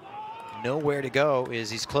 Nowhere to go as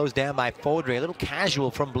he's closed down by Faudré. A little casual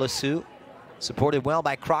from Blasu. Supported well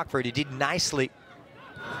by Crockford, who did nicely.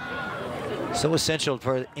 So essential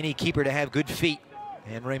for any keeper to have good feet.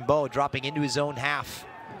 And Rainbow dropping into his own half.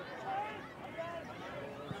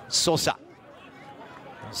 Sosa.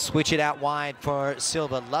 Switch it out wide for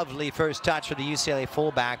Silva. Lovely first touch for the UCLA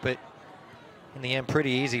fullback, but in the end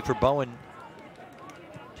pretty easy for Bowen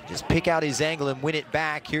to just pick out his angle and win it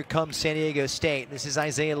back. Here comes San Diego State. This is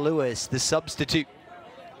Isaiah Lewis, the substitute.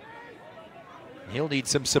 He'll need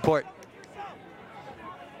some support.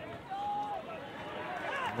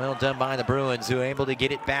 Well done by the Bruins, who are able to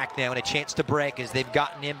get it back now and a chance to break as they've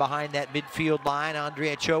gotten in behind that midfield line.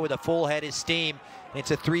 Andre Ochoa with a full head of steam.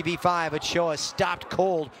 It's a 3v5. Ochoa stopped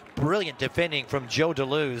cold. Brilliant defending from Joe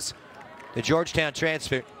DeLuz. The Georgetown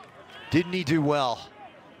transfer. Didn't he do well?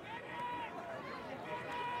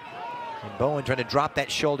 And Bowen trying to drop that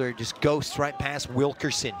shoulder, just ghosts right past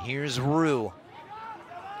Wilkerson. Here's Rue.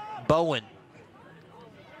 Bowen.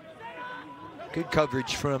 Good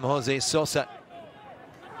coverage from Jose Sosa.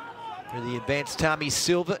 For the advanced Tommy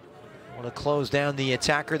Silva. Want to close down the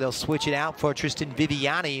attacker. They'll switch it out for Tristan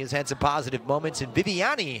Viviani, who's had some positive moments. And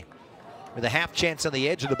Viviani with a half chance on the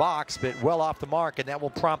edge of the box, but well off the mark, and that will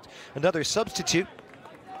prompt another substitute.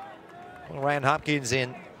 Well, Ryan Hopkins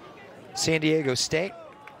in San Diego State.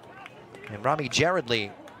 And Rami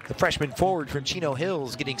Jaredley, the freshman forward from Chino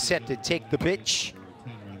Hills, getting set to take the pitch.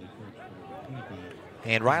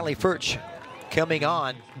 And Riley Furch coming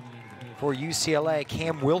on for UCLA.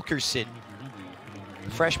 Cam Wilkerson,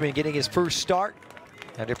 the freshman, getting his first start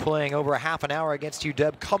after playing over a half an hour against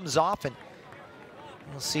UW, comes off, and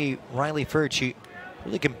we'll see Riley Furch, who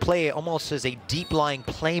really can play almost as a deep-lying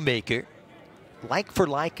playmaker, like for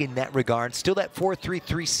like in that regard. Still that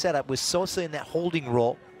 4-3-3 setup with Sosa in that holding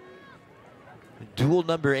role. Dual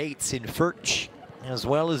number 8s in Furch as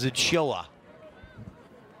well as Ochoa.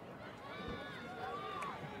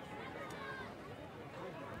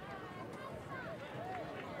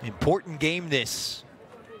 Important game this.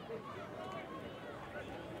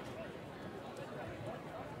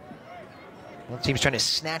 One team's trying to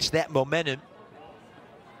snatch that momentum.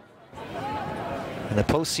 In the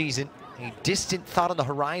postseason, a distant thought on the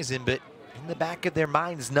horizon, but in the back of their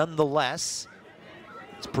minds nonetheless.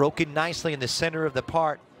 It's broken nicely in the center of the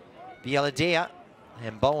park. Villadea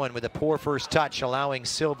and Bowen with a poor first touch, allowing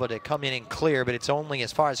Silva to come in and clear, but it's only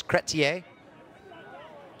as far as Cretier.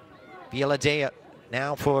 Villadea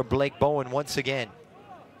now for Blake Bowen once again.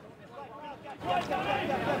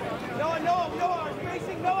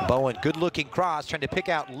 Bowen, good looking cross, trying to pick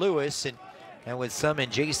out Lewis, and with some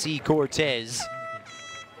in J.C. Cortez.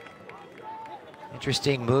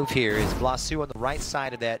 Interesting move here is Blasu on the right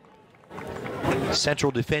side of that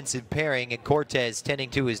central defensive pairing, and Cortez tending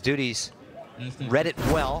to his duties. Read it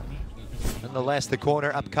well. Nonetheless, the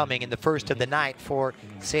corner upcoming in the first of the night for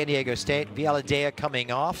San Diego State. Villadea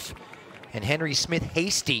coming off, and Henry Smith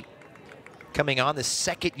Hasty coming on, the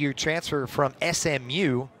second-year transfer from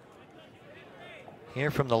SMU.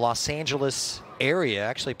 Here from the Los Angeles area,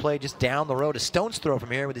 actually played just down the road, a stone's throw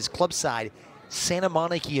from here with his club side, Santa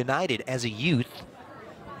Monica United, as a youth.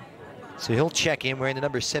 So he'll check in wearing the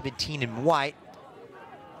number 17 in white.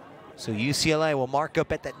 So UCLA will mark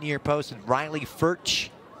up at that near post with Riley Furch.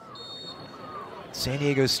 San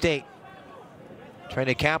Diego State trying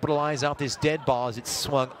to capitalize off this dead ball as it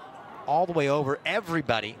swung all the way over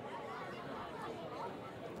everybody.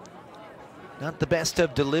 Not the best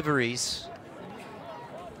of deliveries.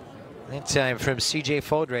 That time from CJ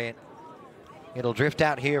Faudré. It'll drift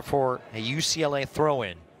out here for a UCLA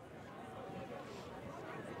throw-in.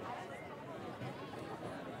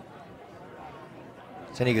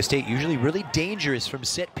 San Diego State usually really dangerous from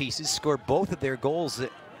set pieces, score both of their goals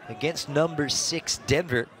against number 6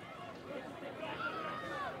 Denver.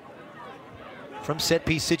 From set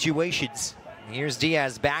piece situations. Here's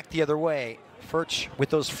Diaz back the other way. Furch with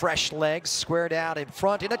those fresh legs, squared out in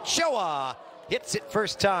front, and Ochoa hits it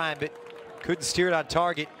first time, but couldn't steer it on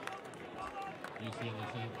target.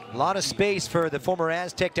 A lot of space for the former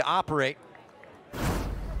Aztec to operate.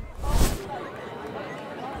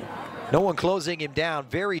 No one closing him down.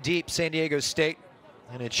 Very deep, San Diego State.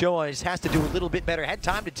 And Ochoa has to do a little bit better. Had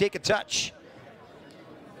time to take a touch.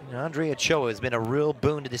 And Andre Ochoa has been a real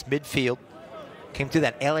boon to this midfield. Came through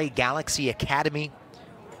that LA Galaxy Academy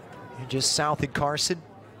just south of Carson.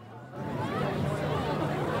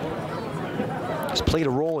 He's played a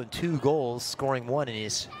role in 2 goals, scoring 1 in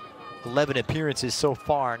his 11 appearances so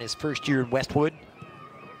far in his first year in Westwood.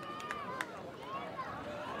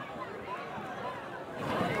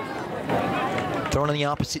 Thrown on the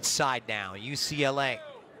opposite side now, UCLA.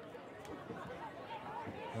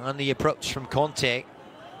 On the approach from Conte.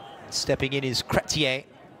 Stepping in is Cretier.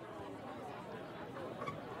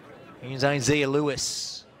 Here's Isaiah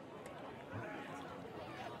Lewis.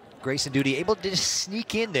 Grayson Duty able to just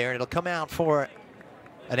sneak in there, and it'll come out for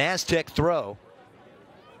an Aztec throw.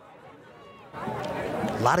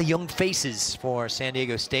 A lot of young faces for San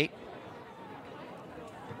Diego State.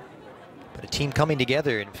 But a team coming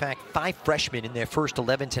together. In fact, 5 freshmen in their first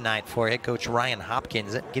 11 tonight for head coach Ryan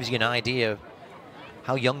Hopkins. That gives you an idea of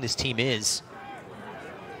how young this team is.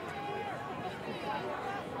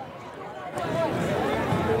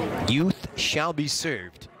 Youth shall be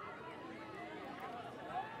served.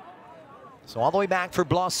 So all the way back for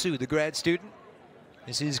Blasu, the grad student.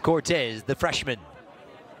 This is Cortez, the freshman.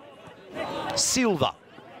 Silva.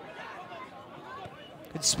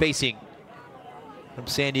 Good spacing from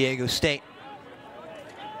San Diego State.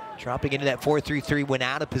 Dropping into that 4-3-3 when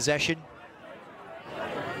out of possession.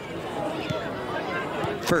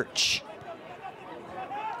 Furch.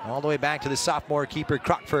 All the way back to the sophomore keeper,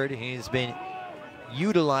 Crockford. He's been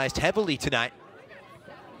utilized heavily tonight.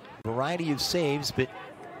 Variety of saves, but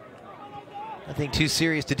nothing too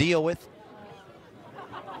serious to deal with.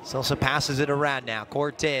 Sosa passes it around now.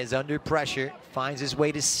 Cortez under pressure, finds his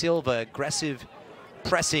way to Silva. Aggressive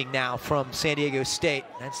pressing now from San Diego State.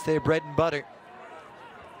 That's their bread and butter.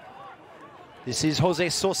 This is Jose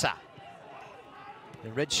Sosa, the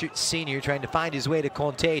redshirt senior, trying to find his way to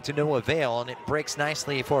Conte to no avail, and it breaks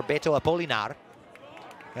nicely for Beto Apolinar.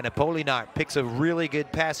 And Apolinar picks a really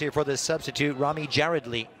good pass here for the substitute, Rami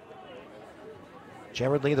Jaredly.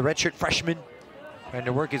 Jaredly, the redshirt freshman, trying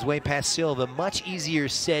to work his way past Silva. Much easier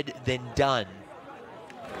said than done.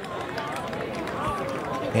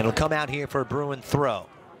 And it'll come out here for a Bruin throw.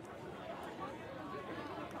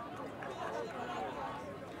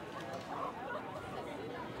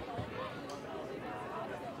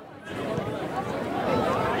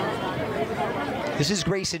 This is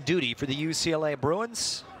Grayson Duty for the UCLA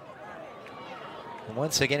Bruins. And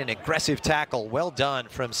once again, an aggressive tackle. Well done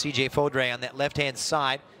from CJ Faudré on that left-hand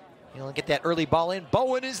side. He'll get that early ball in.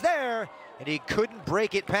 Bowen is there, and he couldn't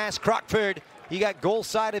break it past Crockford. He got goal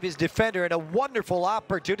side of his defender, and a wonderful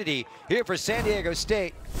opportunity here for San Diego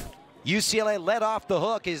State. UCLA led off the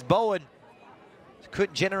hook as Bowen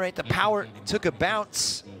couldn't generate the power. It took a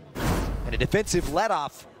bounce, and a defensive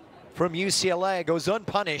let-off from UCLA goes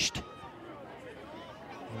unpunished.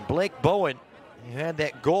 And Blake Bowen, who had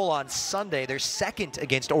that goal on Sunday, their second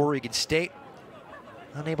against Oregon State,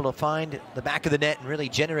 unable to find the back of the net and really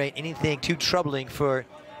generate anything too troubling for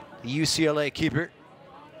the UCLA keeper.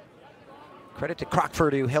 Credit to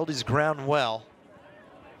Crockford, who held his ground well.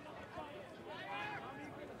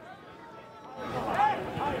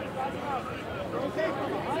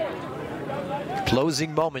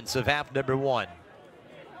 Closing moments of half number one.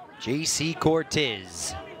 J.C.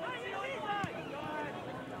 Cortez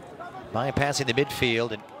bypassing the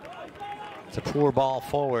midfield, and it's a poor ball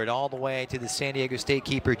forward all the way to the San Diego State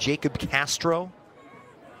keeper, Jacob Castro.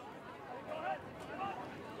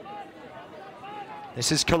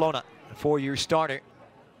 This is Kelowna, a four-year starter.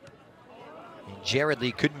 And Jared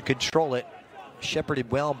Lee couldn't control it.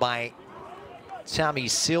 Shepherded well by Tommy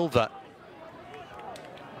Silva.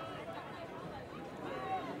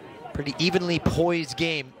 Pretty evenly poised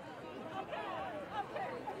game.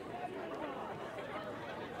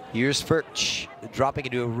 Here's Furch dropping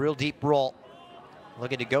into a real deep roll.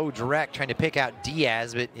 Looking to go direct, trying to pick out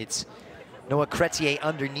Diaz, but it's Noah Chrétien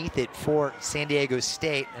underneath it for San Diego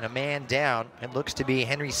State, and a man down. It looks to be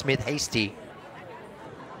Henry Smith-Hasty.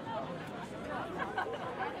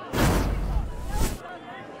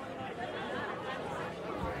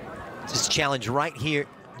 This challenge right here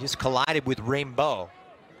just collided with Rainbow.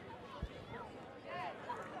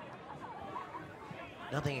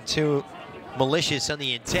 Nothing too malicious on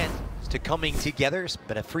the intent. It's to coming together,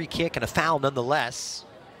 but a free kick and a foul nonetheless.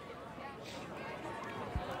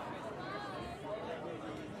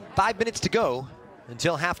 5 minutes to go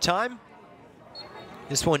until halftime.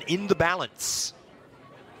 This one in the balance.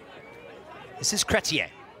 This is Chrétien.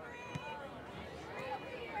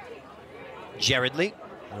 Jared Lee,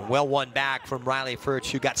 a well won back from Riley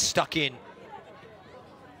Furch, who got stuck in.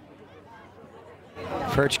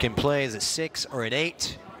 Furch can play as a 6 or an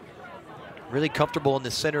 8. Really comfortable in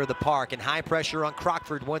the center of the park, and high pressure on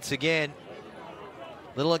Crockford once again.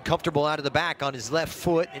 A little uncomfortable out of the back on his left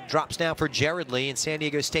foot. It drops down for Jared Lee, and San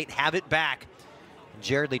Diego State have it back. And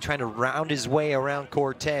Jared Lee trying to round his way around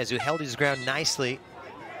Cortez, who held his ground nicely.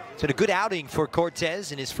 So a good outing for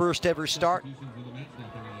Cortez in his first ever start.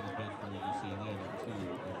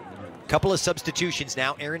 Couple of substitutions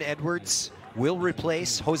now. Aaron Edwards will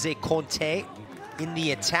replace Jose Conte in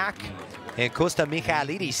the attack, and Costa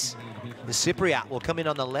Michailidis, the Cypriot, will come in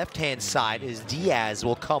on the left-hand side as Diaz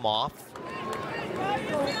will come off.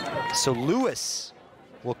 So Lewis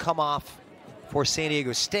will come off for San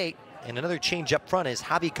Diego State, and another change up front is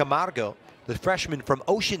Javi Camargo, the freshman from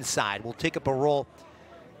Oceanside, will take up a role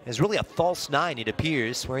as really a false 9, it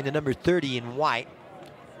appears, wearing the number 30 in white.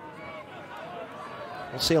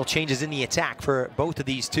 Wholesale changes in the attack for both of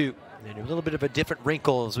these two, and a little bit of a different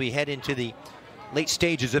wrinkle as we head into the late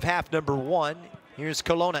stages of half number one. Here's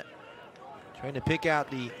Kelowna trying to pick out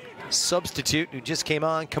the substitute who just came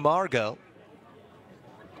on, Camargo.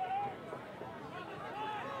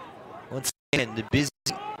 Once again, the busy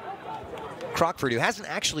Crockford, who hasn't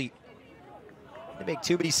actually made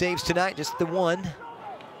too many saves tonight, just the one.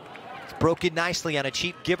 It's broken nicely on a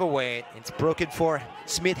cheap giveaway. It's broken for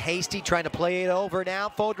Smith-Hasty, trying to play it over now.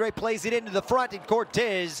 Fodre plays it into the front, and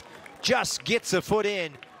Cortez just gets a foot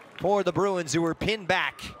in for the Bruins, who were pinned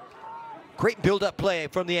back. Great build-up play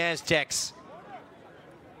from the Aztecs.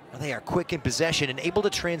 They are quick in possession and able to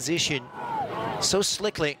transition so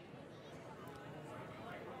slickly.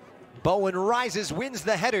 Bowen rises, wins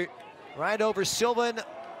the header right over Sylvan.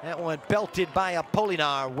 That one belted by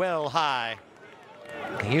Apolinar well high.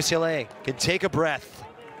 UCLA can take a breath.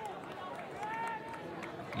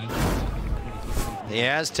 The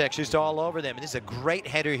Aztecs just all over them. And this is a great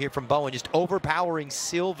header here from Bowen, just overpowering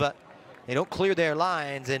Silva. They don't clear their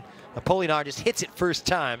lines, and Apolinar just hits it first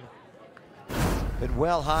time. But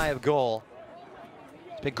well high of goal.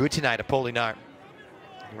 It's been good tonight, Apolinar.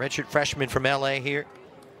 Redshirt freshman from LA here.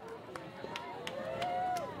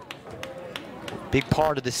 Big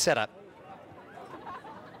part of the setup.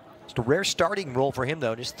 Just a rare starting role for him,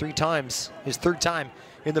 though. Just 3 times, his third time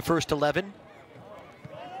in the first 11.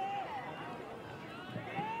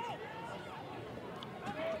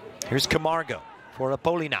 Here's Camargo for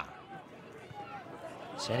Apolinar.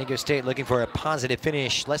 San Diego State looking for a positive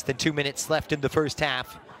finish. Less than 2 minutes left in the first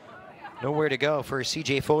half. Nowhere to go for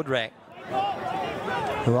CJ Fodre,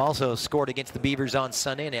 who also scored against the Beavers on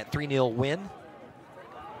Sunday in that 3-0 win.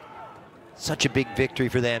 Such a big victory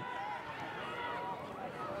for them.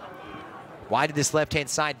 Wide to this left-hand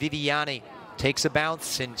side, Viviani takes a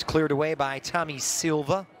bounce and it's cleared away by Tommy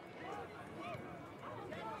Silva.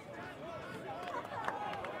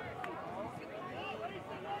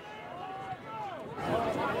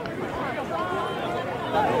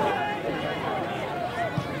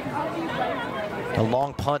 A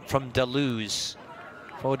long punt from Deleuze.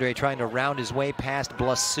 Faudré trying to round his way past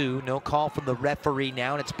Blasu. No call from the referee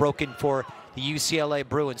now, and it's broken for the UCLA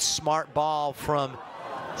Bruins. Smart ball from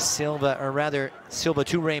Silva, or rather Silva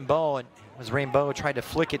to Rainbow, and as Rainbow tried to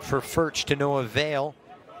flick it for Furch to no avail.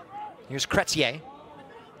 Here's Cretier.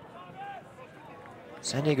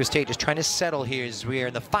 San Diego State just trying to settle here as we are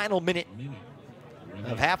in the final minute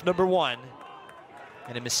of half number 1.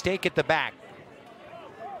 And a mistake at the back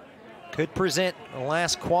could present a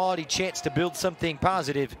last quality chance to build something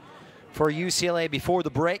positive for UCLA before the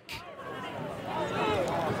break.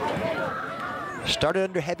 Started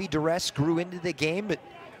under heavy duress, grew into the game, but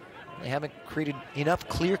they haven't created enough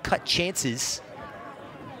clear-cut chances.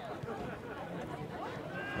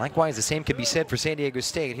 Likewise, the same could be said for San Diego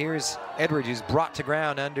State. Here's Edwards, who's brought to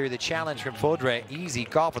ground under the challenge from Faudré. Easy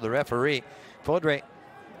call for the referee. Faudré,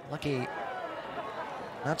 lucky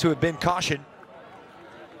not to have been cautioned.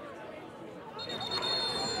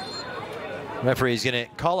 Referee is going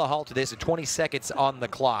to call a halt to this at 20 seconds on the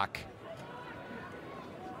clock.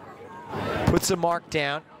 Puts a mark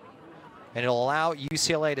down, and it'll allow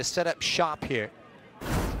UCLA to set up shop here.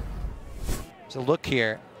 So look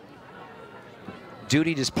here.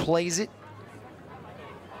 Duty just plays it.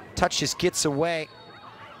 Touch just gets away.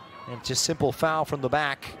 And just simple foul from the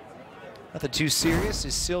back. Nothing too serious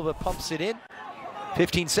as Silva pumps it in.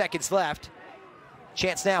 15 seconds left.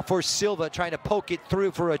 Chance now for Silva trying to poke it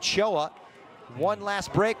through for Ochoa. One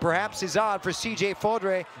last break perhaps is on for CJ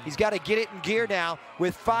Faudré. He's got to get it in gear now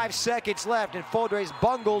with 5 seconds left, and Faudré's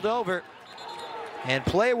bungled over. And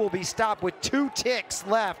play will be stopped with 2 ticks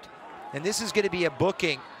left. And this is going to be a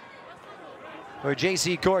booking for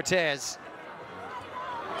J.C. Cortez.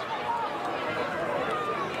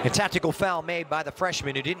 A tactical foul made by the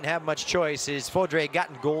freshman who didn't have much choice as Faudré got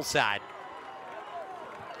in goal side.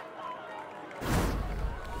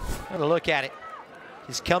 Have a look at it.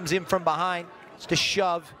 Just comes in from behind. Just a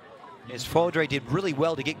shove, as Faudré did really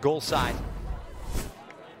well to get goal side.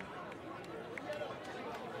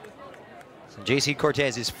 So J.C.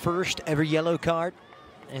 Cortez, his first ever yellow card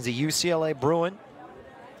as a UCLA Bruin.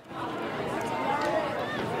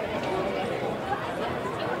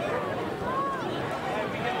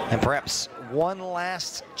 And perhaps one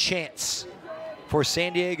last chance for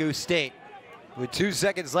San Diego State with 2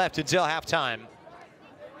 seconds left until halftime.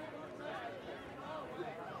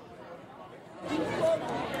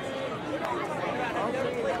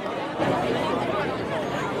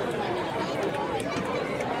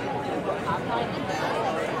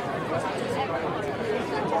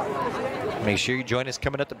 Make sure you join us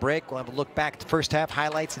coming up the break. We'll have a look back at the first half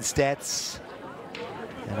highlights and stats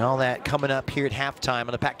and all that coming up here at halftime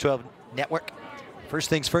on the Pac-12 Network. First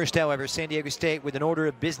things first, however, San Diego State with an order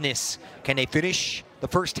of business. Can they finish the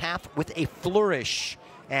first half with a flourish,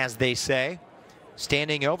 as they say?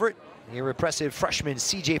 Standing over it, the irrepressive freshman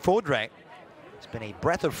CJ Faudré. It's been a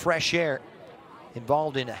breath of fresh air,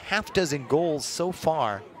 involved in a half-dozen goals so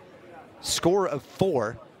far. Score of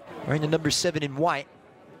 4, wearing the number 7 in white.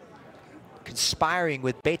 Conspiring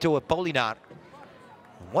with Beto Apolinar.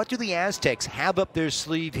 What do the Aztecs have up their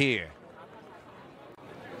sleeve here?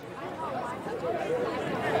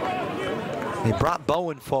 They brought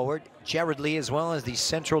Bowen forward, Jared Lee, as well as the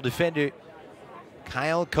central defender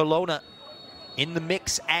Kyle Colonna in the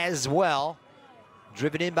mix as well.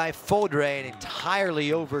 Driven in by Faudré and entirely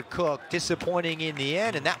overcooked. Disappointing in the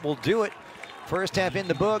end, and that will do it. First half in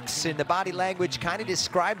the books, and the body language kind of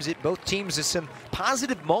describes it. Both teams with some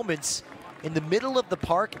positive moments in the middle of the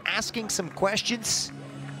park, asking some questions.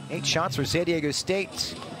 8 shots for San Diego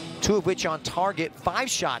State, 2 of which on target. 5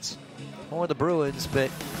 shots for the Bruins, but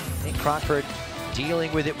Nate Crockford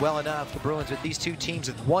dealing with it well enough. The Bruins with these 2 teams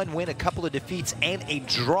with 1 win, a couple of defeats, and a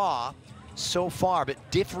draw so far, but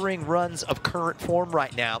differing runs of current form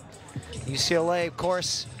right now. UCLA, of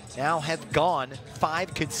course, now have gone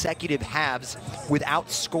 5 consecutive halves without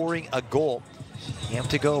scoring a goal. You have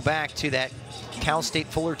to go back to that Cal State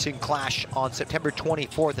Fullerton clash on September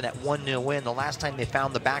 24th and that 1-0 win, the last time they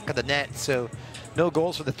found the back of the net. So no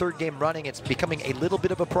goals for the 3rd game running. It's becoming a little bit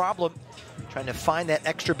of a problem trying to find that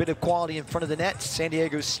extra bit of quality in front of the net. San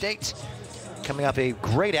Diego State coming off a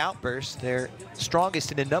great outburst, their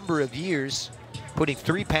strongest in a number of years, putting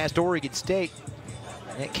 3 past Oregon State.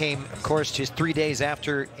 And it came, of course, just 3 days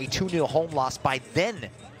after a 2-0 home loss by then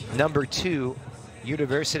number 2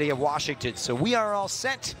 University of Washington. So we are all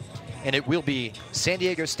set And it will be San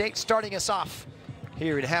Diego State starting us off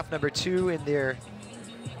here in half number 2 in their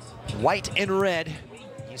white and red.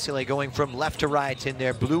 UCLA going from left to right in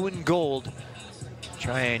their blue and gold,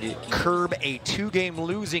 trying to curb a 2-game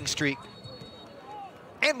losing streak.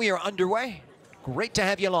 And we are underway. Great to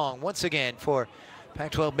have you along once again for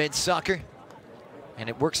Pac-12 men's soccer. And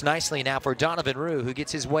it works nicely now for Donovan Rue, who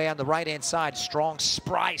gets his way on the right-hand side. Strong,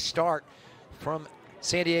 spry start from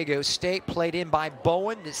San Diego State, played in by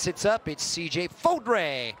Bowen. It sits up, it's CJ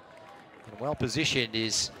Faudré. And well-positioned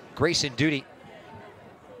is Grayson Duty.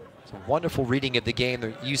 It's a wonderful reading of the game,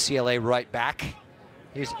 the UCLA right back.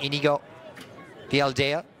 Here's Inigo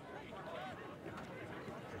Vialdea.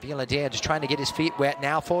 Vialdea just trying to get his feet wet.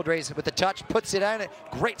 Now Faudré with the touch, puts it on.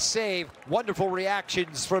 Great save, wonderful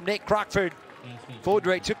reactions from Nate Crockford.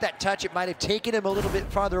 Faudré took that touch. It might have taken him a little bit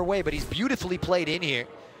farther away, but he's beautifully played in here.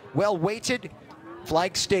 Well weighted,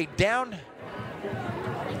 flag stayed down.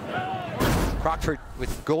 Crockford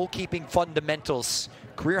with goalkeeping fundamentals.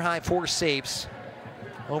 Career high 4 saves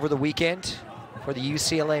over the weekend for the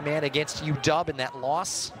UCLA man against UW in that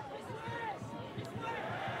loss.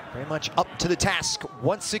 Very much up to the task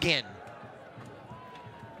once again.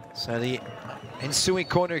 So the ensuing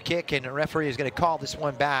corner kick, and the referee is going to call this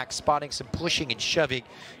one back, spotting some pushing and shoving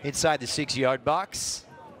inside the 6-yard box.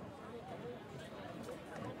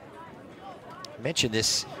 I mentioned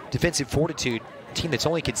this defensive fortitude, team that's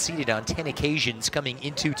only conceded on 10 occasions coming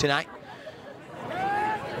into tonight.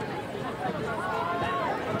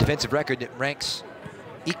 Defensive record that ranks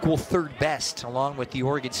equal 3rd best, along with the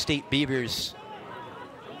Oregon State Beavers.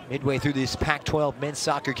 Midway through this Pac-12 men's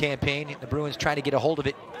soccer campaign, the Bruins trying to get a hold of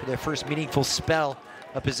it for their first meaningful spell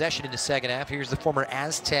of possession in the second half. Here's the former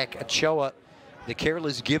Aztec Ochoa, the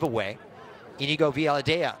careless giveaway. Inigo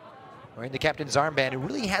Vialdea wearing the captain's armband, who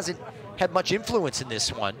really hasn't had much influence in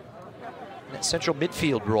this one, in that central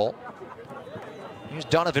midfield role. Here's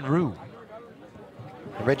Donovan Rue,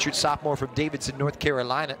 a redshirt sophomore from Davidson, North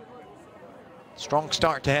Carolina. Strong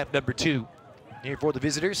start to half number 2 here for the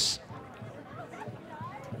visitors.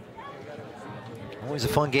 Always a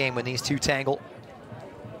fun game when these two tangle.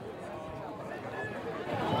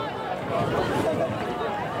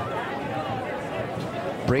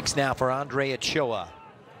 Breaks now for Andre Ochoa.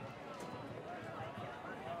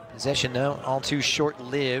 Possession, though, all too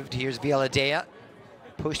short-lived. Here's Vialdea,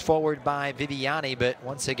 pushed forward by Viviani, but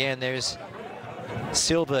once again, there's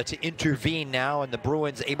Silva to intervene now, and the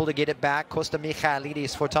Bruins able to get it back. Costa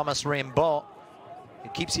Michailidis for Thomas Raimbault. He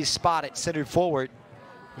keeps his spot at center forward.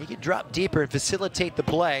 He can drop deeper and facilitate the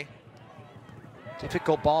play.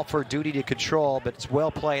 Difficult ball for Duty to control, but it's well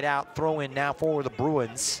played out. Throw in now for the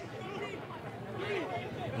Bruins.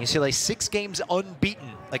 UCLA 6 games unbeaten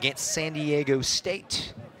against San Diego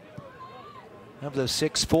State. Of those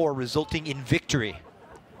 6, 4 resulting in victory.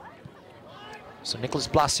 So Nicolas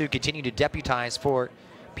Blasu continued to deputize for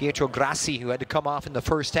Pietro Grassi, who had to come off in the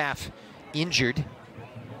first half injured.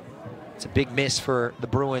 It's a big miss for the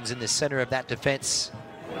Bruins in the center of that defense.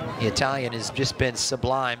 The Italian has just been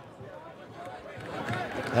sublime.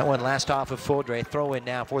 That one last off of Faudré. Throw in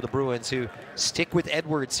now for the Bruins, who stick with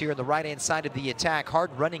Edwards here on the right-hand side of the attack. Hard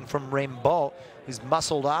running from Raimbault, who's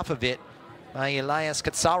muscled off of it by Elias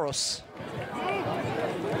Katsaros.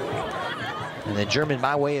 And the German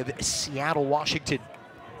by way of Seattle, Washington,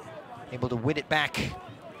 able to win it back.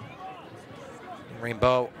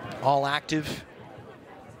 Raimbault all active.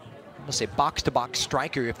 I'm gonna say box-to-box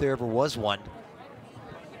striker if there ever was one.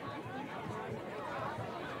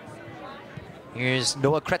 Here's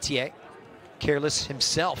Noah Chrétien, careless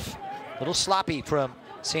himself. A little sloppy from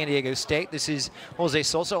San Diego State. This is Jose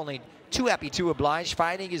Sosa, only too happy to oblige,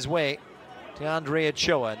 finding his way to Andre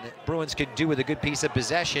Ochoa. And the Bruins could do with a good piece of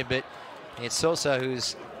possession, but it's Sosa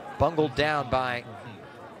who's bungled down by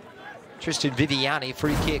Tristan Viviani.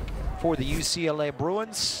 Free kick for the UCLA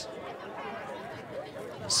Bruins.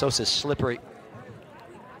 Sosa's slippery.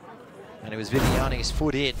 And it was Viviani's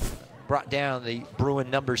foot in, brought down the Bruin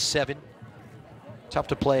number 7. Tough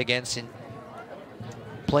to play against, and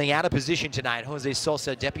playing out of position tonight. Jose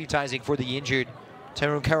Sosa deputizing for the injured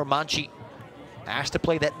Tarun Karamanchi. Asked to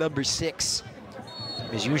play that number 6.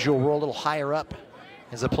 His usual role a little higher up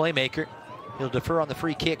as a playmaker. He'll defer on the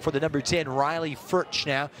free kick for the number 10, Riley Furch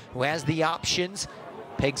now, who has the options.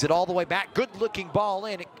 Pegs it all the way back. Good looking ball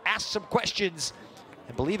in. It asks some questions.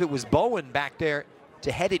 I believe it was Bowen back there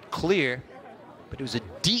to head it clear, but it was a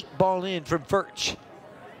deep ball in from Furch,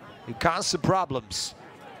 who caused some problems.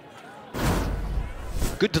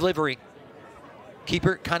 Good delivery.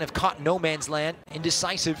 Keeper kind of caught no man's land,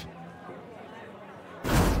 indecisive.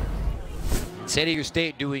 San Diego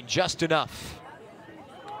State doing just enough.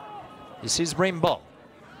 This is Raimbault.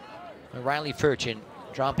 Riley Furchin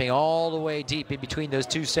dropping all the way deep in between those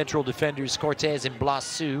two central defenders, Cortez and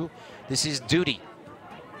Blasu. This is Duty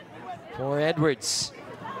for Edwards.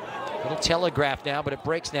 Little telegraph now, but it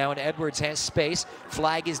breaks now, and Edwards has space.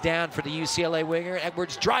 Flag is down for the UCLA winger.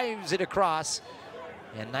 Edwards drives it across,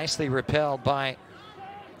 and nicely repelled by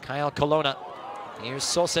Kyle Colonna. Here's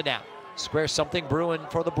Sosa now. Square something, Bruin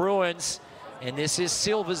for the Bruins. And this is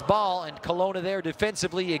Silva's ball, and Colonna there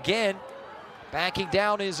defensively again. Backing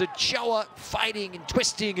down is Ochoa, fighting and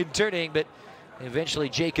twisting and turning, but eventually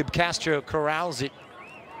Jacob Castro corrals it.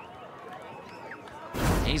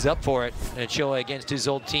 He's up for it. Ochoa against his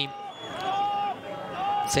old team.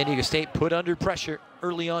 San Diego State put under pressure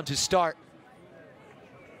early on to start.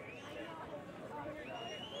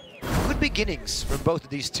 Good beginnings from both of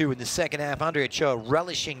these two in the second half. Andre Ochoa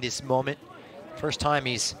relishing this moment. First time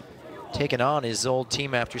he's taken on his old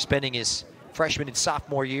team after spending his freshman and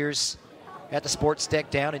sophomore years at the sports deck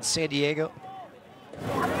down in San Diego.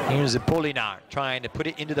 Here's Apolinar trying to put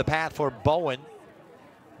it into the path for Bowen.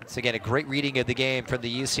 Once again, a great reading of the game from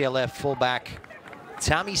the UCLA fullback,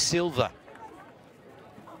 Tommy Silva.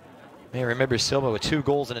 You may remember Silva with 2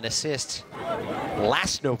 goals and an assist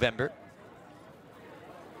last November.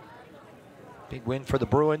 Big win for the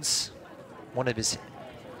Bruins. One of his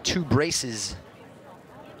 2 braces,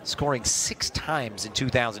 scoring 6 times in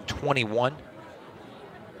 2021.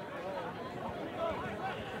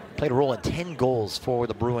 Played a role in 10 goals for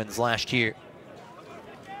the Bruins last year.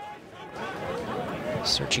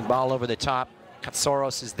 Searching ball over the top.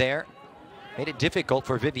 Katsaros is there. Made it difficult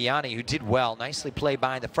for Viviani, who did well. Nicely played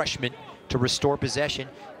by the freshman to restore possession.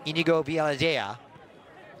 Inigo Villadea.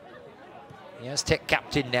 The Aztec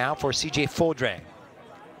captain now for CJ Fodre.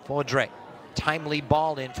 Fodre, timely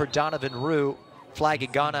ball in for Donovan Rue. Flag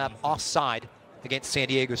had gone up offside against San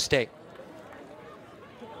Diego State.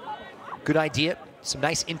 Good idea. Some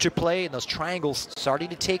nice interplay, and those triangles starting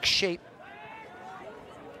to take shape.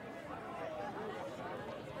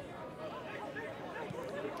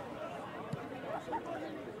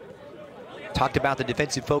 Talked about the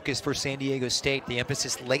defensive focus for San Diego State, the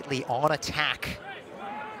emphasis lately on attack.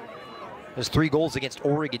 Those 3 goals against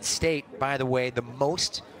Oregon State, by the way, the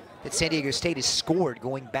most that San Diego State has scored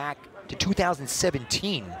going back to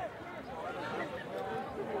 2017.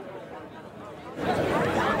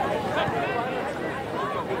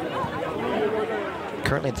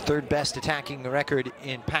 Currently the 3rd best attacking record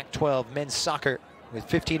in Pac-12 men's soccer, with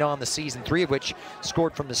 15 on the season, 3 of which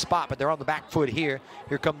scored from the spot, but they're on the back foot here.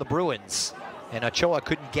 Here come the Bruins. And Ochoa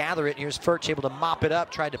couldn't gather it. Here's Furch able to mop it up,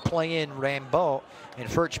 tried to play in Rambeau, and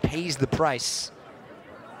Furch pays the price.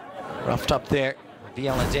 Roughed up there.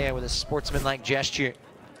 Villadea with a sportsmanlike gesture.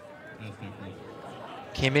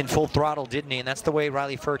 Came in full throttle, didn't he? And that's the way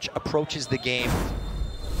Riley Furch approaches the game.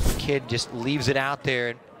 The kid just leaves it out there.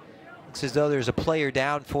 And looks as though there's a player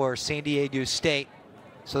down for San Diego State.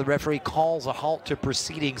 So the referee calls a halt to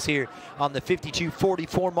proceedings here on the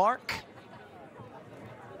 52-44 mark.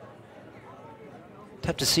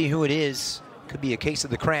 Tough to see who it is. Could be a case of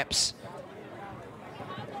the cramps.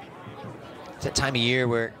 It's that time of year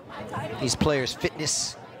where these players'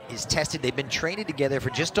 fitness is tested. They've been training together for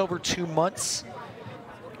just over 2 months.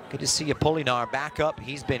 Good to see Apolinar back up.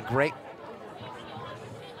 He's been great.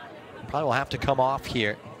 Probably will have to come off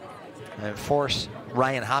here and force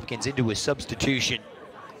Ryan Hopkins into a substitution.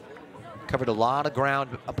 Covered a lot of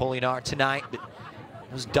ground, Apolinar, tonight, but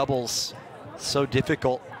those doubles so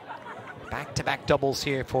difficult. Back-to-back doubles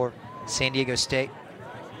here for San Diego State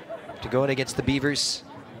to go in against the Beavers,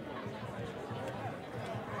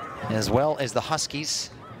 as well as the Huskies.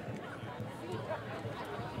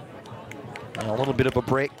 And a little bit of a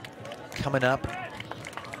break coming up.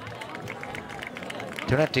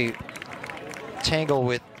 Don't have to tangle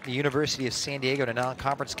with the University of San Diego in a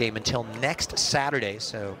non-conference game until next Saturday,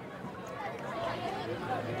 so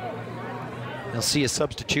they'll see a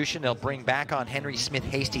substitution. They'll bring back on Henry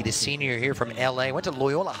Smith-Hasty, the senior here from LA. Went to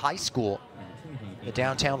Loyola High School, the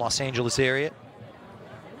downtown Los Angeles area.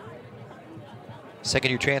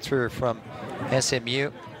 Second-year transfer from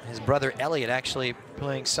SMU. His brother Elliot actually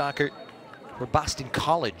playing soccer for Boston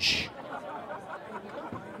College.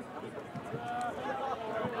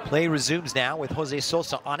 Play resumes now with Jose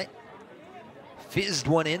Sosa on it. Fizzed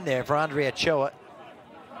one in there for Andre Ochoa.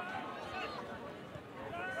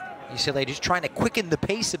 UCLA just trying to quicken the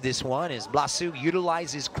pace of this one as Blasu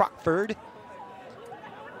utilizes Crockford.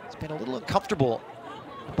 It's been a little uncomfortable,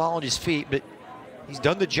 the ball on his feet, but he's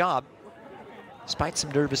done the job despite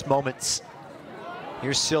some nervous moments.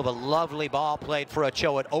 Here's Silva, lovely ball played for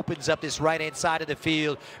Ochoa. It opens up this right-hand side of the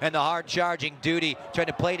field, and the hard-charging Duty trying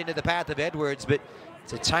to play it into the path of Edwards, but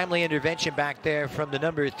It's a timely intervention back there from the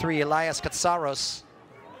number 3, Elias Katsaros.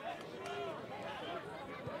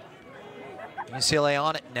 UCLA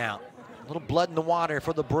on it now. A little blood in the water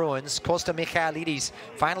for the Bruins. Costa Michailidis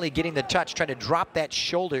finally getting the touch, trying to drop that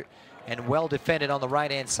shoulder, and well defended on the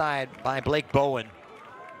right-hand side by Blake Bowen.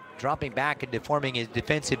 Dropping back and performing his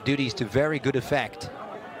defensive duties to very good effect.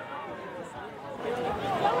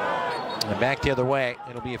 And back the other way,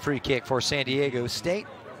 it'll be a free kick for San Diego State.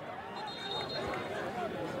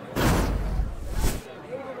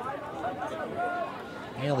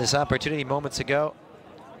 Well, this opportunity moments ago,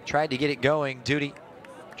 tried to get it going. Duty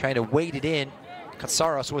trying to wait it in.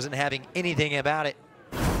 Katsaros wasn't having anything about it.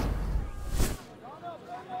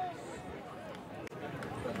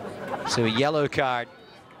 So a yellow card.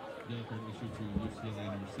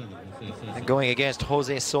 And going against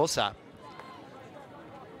Jose Sosa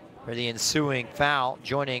for the ensuing foul,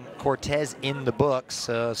 joining Cortez in the books.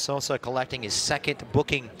 Sosa collecting his second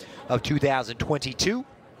booking of 2022.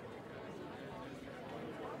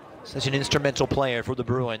 Such an instrumental player for the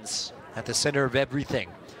Bruins, at the center of everything.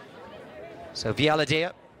 So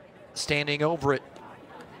Villaladea standing over it.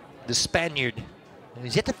 The Spaniard,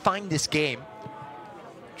 he's yet to find this game.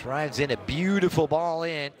 Drives in a beautiful ball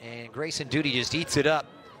in, and Grayson Duty just eats it up.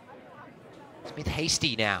 Smith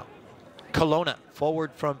Hasty now. Colonna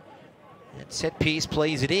forward from that set piece,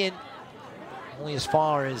 plays it in. Only as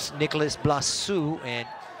far as Nicolas Blasu, and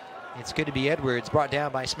it's going to be Edwards, brought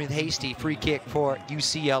down by Smith Hasty. Free kick for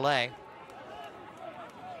UCLA.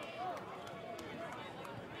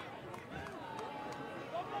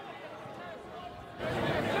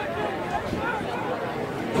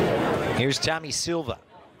 Here's Tommy Silva.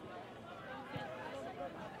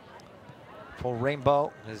 For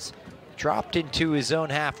Rainbow has dropped into his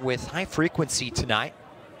own half with high frequency tonight.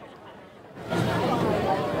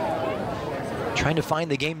 Trying to find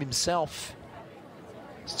the game himself.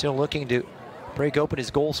 Still looking to break open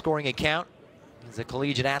his goal-scoring account. He's a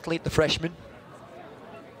collegiate athlete, the freshman.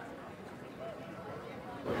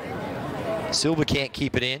 Silva can't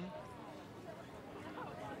keep it in.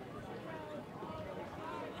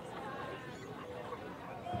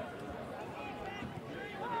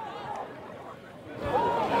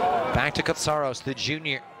 Back to Katsaros, the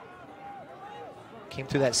junior. Came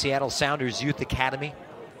through that Seattle Sounders Youth Academy.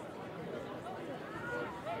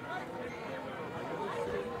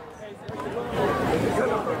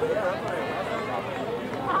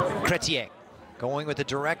 Cretier going with a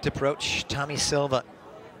direct approach. Tommy Silva.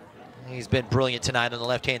 He's been brilliant tonight on the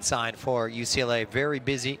left-hand side for UCLA. Very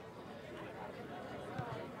busy.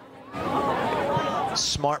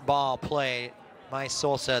 Smart ball play by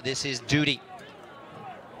Sosa. This is Duty.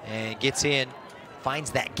 And gets in, finds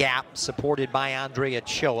that gap, supported by Andre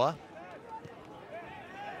Ochoa.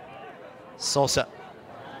 Sosa.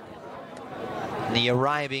 And the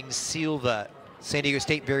arriving Silva. San Diego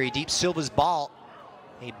State very deep. Silva's ball,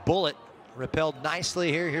 a bullet, repelled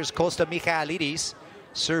nicely here. Here's Costa Michailidis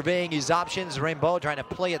surveying his options. Rainbow trying to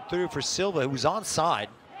play it through for Silva, who's onside.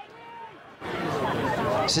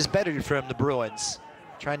 This is better from the Bruins.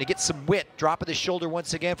 Trying to get some width. Drop of the shoulder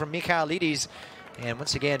once again from Michailidis. And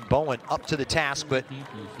once again, Bowen up to the task, but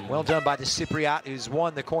well done by the Cypriot, who's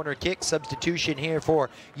won the corner kick. Substitution here for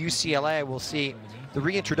UCLA. We'll see the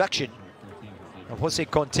reintroduction of Jose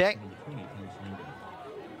Conte.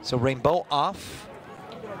 So Rainbow off.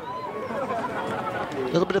 A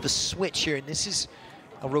little bit of a switch here, and this is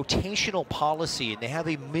a rotational policy, and they have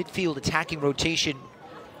a midfield attacking rotation.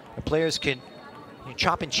 The players can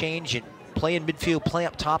chop and change and play in midfield, play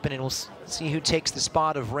up top, and then we'll see who takes the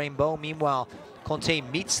spot of Rainbow. Meanwhile, Conte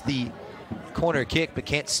meets the corner kick but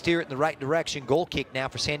can't steer it in the right direction. Goal kick now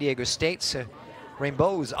for San Diego State. So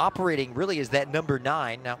Rainbow is operating really as that number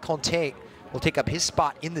 9. Now Conte will take up his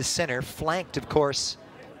spot in the center, flanked, of course,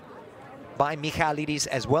 by Michailidis,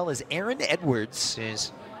 as well as Aaron Edwards,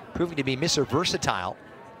 is proving to be Mr. Versatile.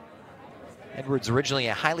 Edwards originally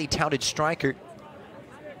a highly touted striker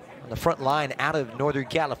on the front line out of Northern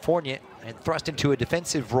California and thrust into a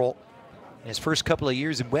defensive role in his first couple of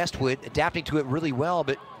years in Westwood, adapting to it really well,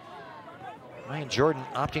 but Ryan Jordan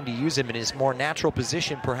opting to use him in his more natural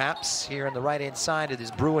position, perhaps, here on the right-hand side of this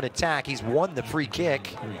Bruin attack. He's won the free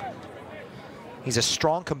kick. He's a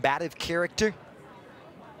strong, combative character.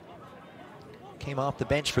 Came off the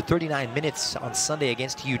bench for 39 minutes on Sunday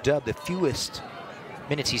against UW, the fewest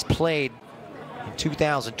minutes he's played in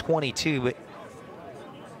 2022, but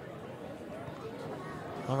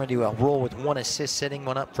already a roll with 1 assist, setting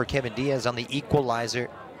one up for Kevin Diaz on the equalizer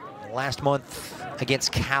last month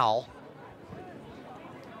against Cal.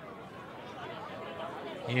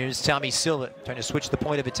 Here's Tommy Silva trying to switch the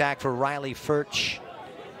point of attack for Riley Furch.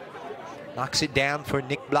 Knocks it down for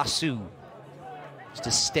Nick Blasu. Just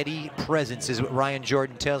a steady presence is what Ryan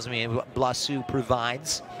Jordan tells me and what Blasu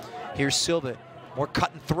provides. Here's Silva. More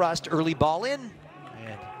cut and thrust. Early ball in.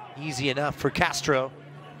 And easy enough for Castro.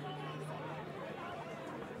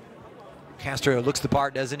 Castro looks the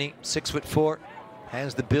part, doesn't he? 6'4".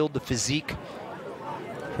 Has the build, the physique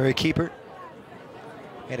for a keeper.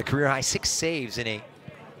 Had a career high 6 saves in a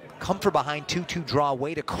come from behind 2-2 draw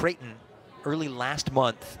away to Creighton early last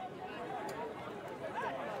month.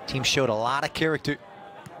 Team showed a lot of character.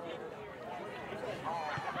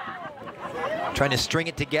 Trying to string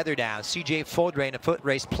it together now. CJ Faudré in a foot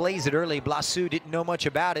race plays it early. Blasu didn't know much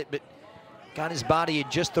about it, but got his body in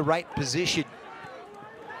just the right position.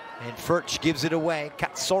 And Furch gives it away.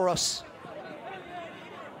 Katsoros.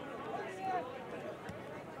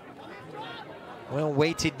 Well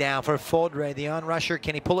weighted now for Faudré, the on-rusher.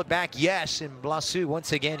 Can he pull it back? Yes, and Blasu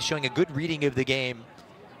once again showing a good reading of the game.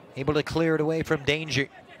 Able to clear it away from danger.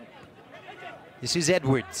 This is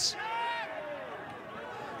Edwards.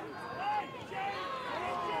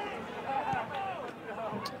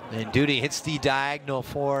 And Duty hits the diagonal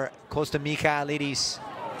for Costa Michailidis,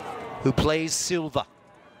 who plays Silva.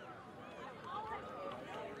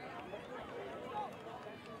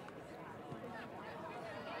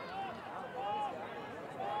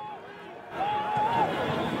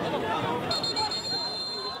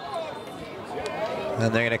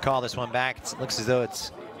 And they're going to call this one back. It looks as though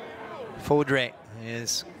it's Faudré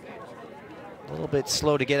is a little bit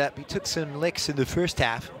slow to get up. He took some licks in the first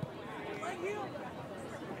half.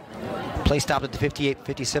 Play stopped at the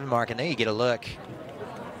 58-57 mark, and there you get a look.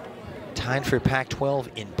 Tied for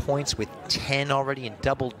Pac-12 in points with 10 already in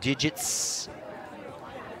double digits.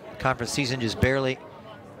 Conference season just barely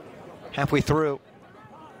halfway through.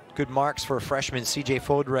 Good marks for freshman CJ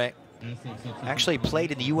Faudré. Actually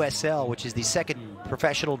played in the USL, which is the second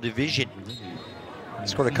professional division.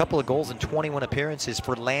 Scored a couple of goals in 21 appearances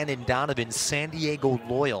for Landon Donovan's San Diego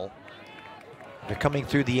Loyal. They're coming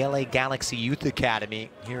through the LA Galaxy Youth Academy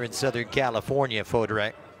here in Southern California,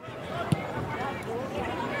 Faudré.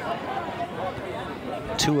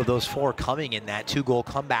 2 of those 4 coming in that 2-goal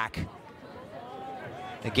comeback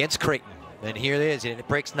against Creighton. And here it is, and it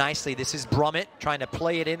breaks nicely. This is Brummett trying to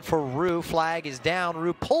play it in for Rue. Flag is down.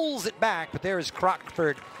 Rue pulls it back, but there is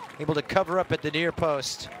Crockford able to cover up at the near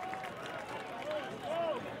post.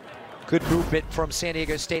 Good movement from San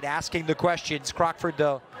Diego State asking the questions. Crockford,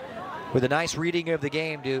 though, with a nice reading of the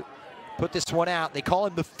game to put this one out. They call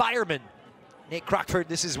him the fireman. Nate Crockford,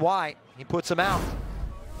 this is why he puts him out.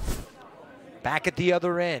 Back at the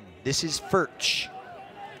other end, this is Furch.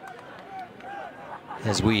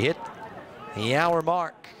 As we hit the hour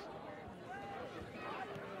mark.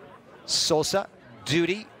 Sosa,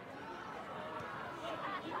 Duty.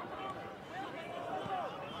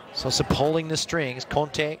 Sosa pulling the strings.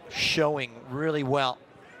 Conte showing really well.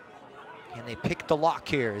 And they pick the lock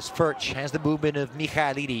here as Furch has the movement of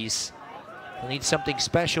Michailidis. They'll need something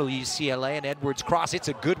special, UCLA, and Edwards cross. It's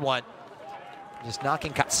a good one. Just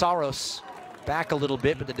knocking Katsaros back a little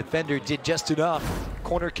bit, but the defender did just enough.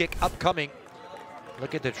 Corner kick upcoming.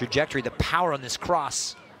 Look at the trajectory, the power on this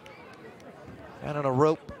cross. And on a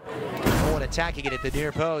rope. No one attacking it at the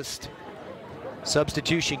near post.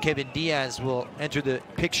 Substitution, Kevin Diaz will enter the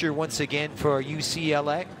picture once again for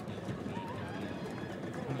UCLA.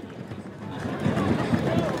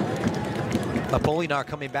 Apolinar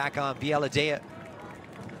coming back on Vieladea,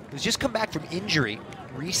 who's just come back from injury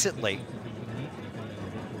recently.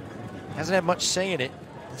 Hasn't had much say in it.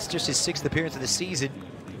 It's just his 6th appearance of the season.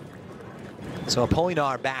 So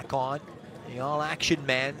Apolinar back on, the all-action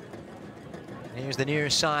man. And here's the near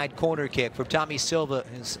side corner kick from Tommy Silva.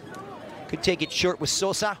 Could take it short with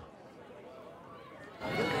Sosa.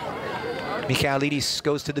 Michailidis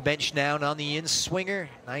goes to the bench now and on the in-swinger.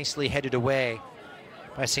 Nicely headed away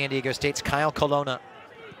by San Diego State's Kyle Colonna.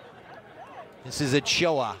 This is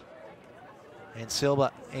Ochoa. And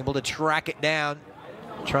Silva able to track it down,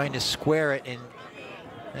 trying to square it,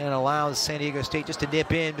 and allows San Diego State just to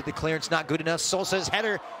nip in, but the clearance not good enough. Sosa's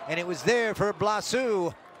header, and it was there for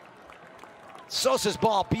Blasu. Sosa's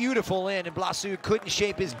ball, beautiful in, and Blasu couldn't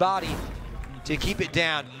shape his body to keep it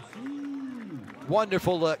down.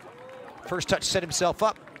 Wonderful look. First touch set himself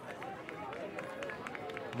up.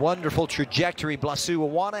 Wonderful trajectory. Blasu will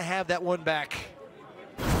want to have that one back.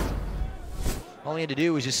 All he had to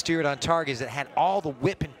do was just steer it on targets that had all the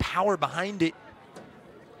whip and power behind it.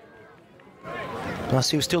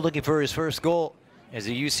 Blasu still looking for his first goal as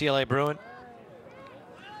a UCLA Bruin.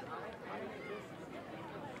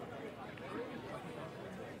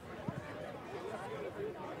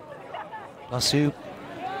 Blasu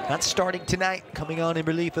Not starting tonight, coming on in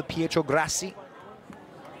relief of Pietro Grassi.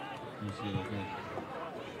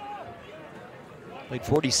 Played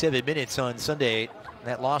 47 minutes on Sunday,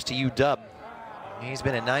 that loss to UW. He's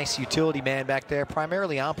been a nice utility man back there,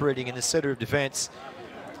 primarily operating in the center of defense.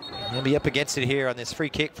 He'll be up against it here on this free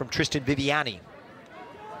kick from Tristan Viviani.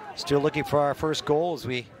 Still looking for our first goal as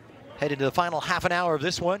we head into the final half an hour of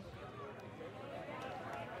this one.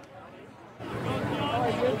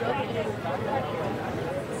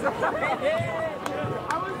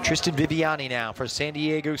 Tristan Viviani now for San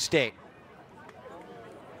Diego State.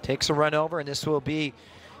 Takes a run over, and this will be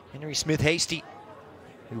Henry Smith-Hasty,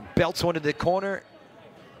 who belts one to the corner.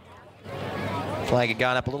 Flag had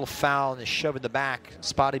gone up, a little foul, and a shove in the back,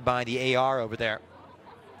 spotted by the AR over there.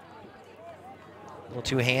 A little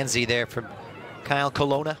too handsy there from Kyle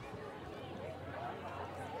Colonna.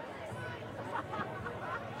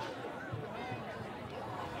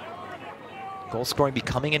 Goal scoring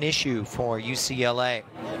becoming an issue for UCLA.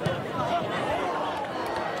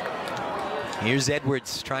 Here's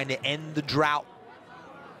Edwards trying to end the drought.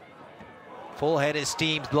 Full head of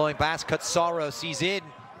steam, blowing past Katsaros. He's in.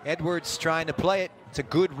 Edwards trying to play it. It's a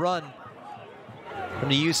good run from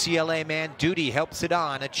the UCLA man. Duty helps it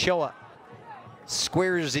on. Ochoa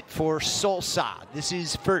squares it for Solsa. This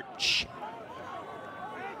is Furch.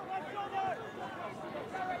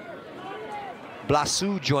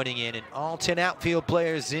 Blasu joining in, and all 10 outfield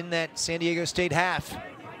players in that San Diego State half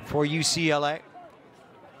for UCLA.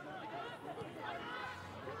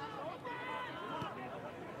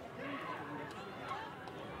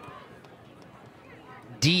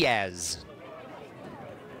 Diaz.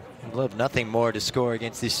 I'd love nothing more to score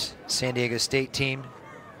against this San Diego State team.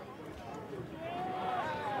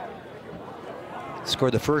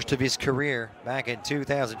 Scored the first of his career back in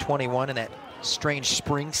 2021 in that strange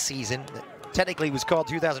spring season that technically was called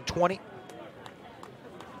 2020.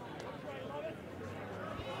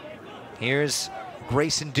 Here's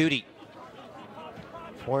Grayson Duty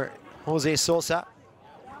for Jose Sosa.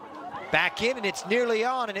 Back in, and it's nearly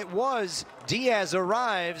on, and it was. Diaz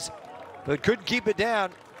arrives, but couldn't keep it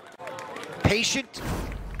down. Patient,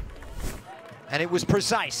 and it was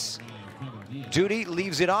precise. Duty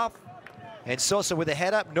leaves it off, and Sosa with a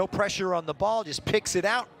head up, no pressure on the ball, just picks it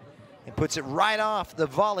out and puts it right off the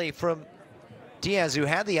volley from Diaz, who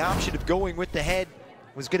had the option of going with the head.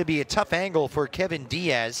 Was going to be a tough angle for Kevin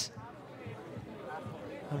Diaz.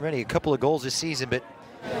 Already a couple of goals this season, but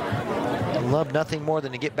I love nothing more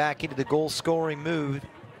than to get back into the goal-scoring mood.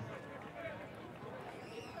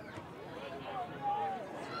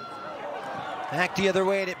 Back the other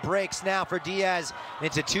way, and it breaks now for Diaz.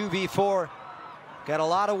 It's a 2v4. Got a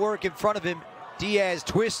lot of work in front of him. Diaz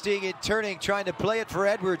twisting and turning, trying to play it for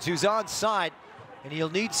Edwards, who's onside, and he'll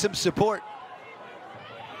need some support.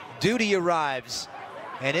 Duty arrives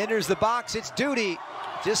and enters the box. It's Duty.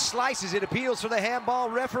 Just slices it, appeals for the handball.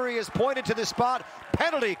 Referee has pointed to the spot.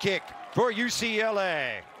 Penalty kick for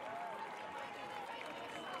UCLA.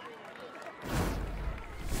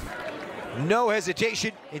 No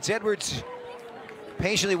hesitation. It's Edwards.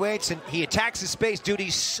 Patiently waits, and he attacks the space.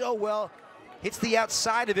 Duty so well. Hits the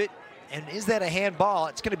outside of it. And is that a handball?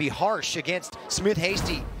 It's going to be harsh against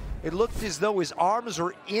Smith-Hasty. It looked as though his arms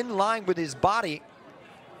were in line with his body.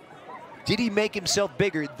 Did he make himself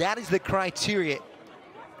bigger? That is the criteria.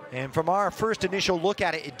 And from our first initial look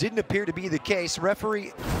at it, it didn't appear to be the case.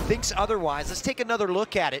 Referee thinks otherwise. Let's take another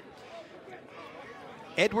look at it.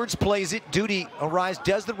 Edwards plays it. Duty arrives,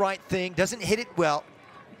 does the right thing, doesn't hit it well.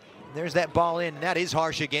 There's that ball in, and that is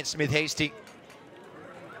harsh against Smith-Hasty.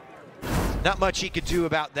 Not much he could do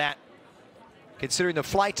about that. Considering the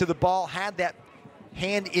flight to the ball, had that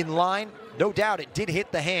hand in line. No doubt it did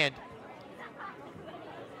hit the hand.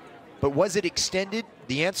 But was it extended?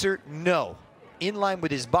 The answer, no. In line with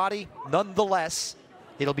his body, nonetheless,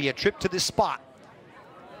 it'll be a trip to the spot.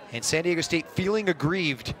 And San Diego State feeling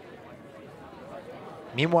aggrieved.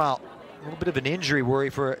 Meanwhile, a little bit of an injury worry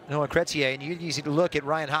for Noah Chrétien, and you need to look at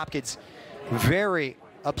Ryan Hopkins, very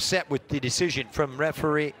upset with the decision from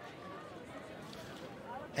referee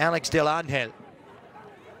Alex Del Angel.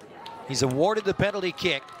 He's awarded the penalty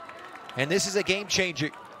kick, and this is a game changer.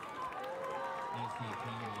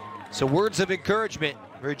 So words of encouragement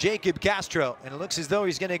for Jacob Castro, and it looks as though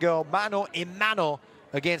he's going to go mano a mano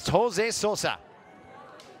against Jose Sosa.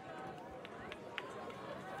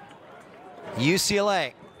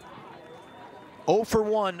 UCLA 0 for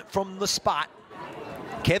 1 from the spot.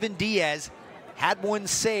 Kevin Diaz had one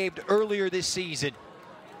saved earlier this season.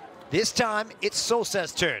 This time it's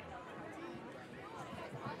Sosa's turn.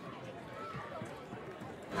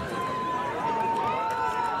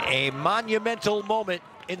 A monumental moment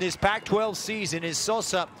in this Pac-12 season as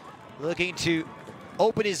Sosa looking to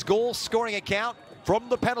open his goal scoring account from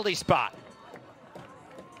the penalty spot.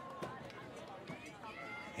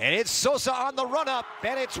 And it's Sosa on the run up,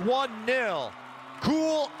 and it's 1-0.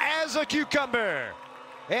 Cool as a cucumber.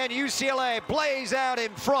 And UCLA blaze out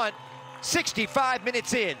in front 65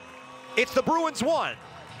 minutes in. It's the Bruins 1,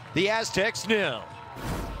 the Aztecs 0.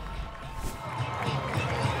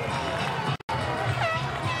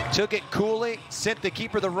 Took it coolly, sent the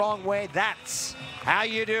keeper the wrong way. That's how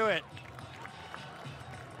you do it.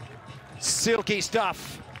 Silky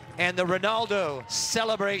stuff, and the Ronaldo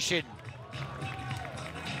celebration.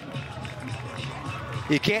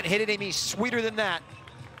 You can't hit it any sweeter than that.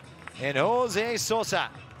 And Jose Sosa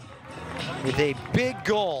with a big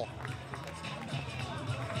goal.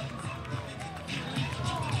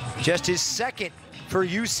 Just his second for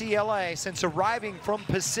UCLA since arriving from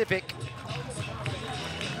Pacific.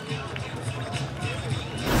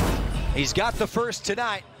 He's got the first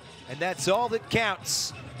tonight, and that's all that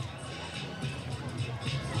counts.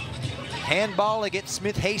 Handball against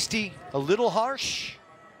Smith Hasty, a little harsh.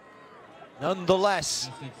 Nonetheless,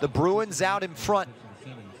 the Bruins out in front.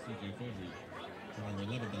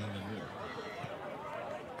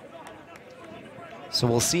 So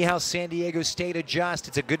we'll see how San Diego State adjusts.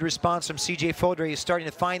 It's a good response from C.J. Fodre. He's starting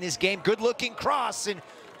to find this game. Good looking cross, and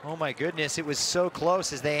oh my goodness, it was so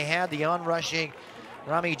close as they had the onrushing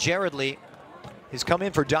Rami Jaredly, who's come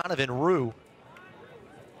in for Donovan Rue.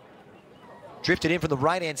 Drifted in from the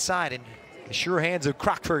right-hand side, and the sure hands of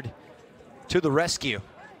Crockford to the rescue.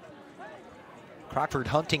 Crockford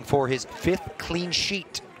hunting for his 5th clean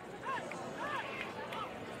sheet.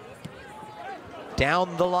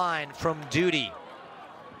 Down the line from Duty.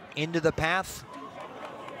 Into the path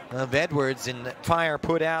of Edwards, and the fire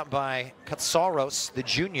put out by Katsaros, the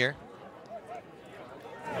junior.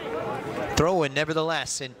 Throw in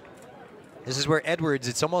nevertheless, and this is where Edwards,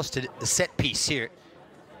 it's almost a set piece here.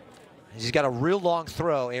 He's got a real long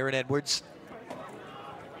throw, Aaron Edwards.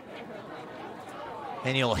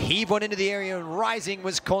 And he'll heave one into the area, and rising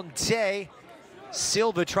was Conte.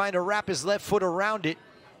 Silva trying to wrap his left foot around it.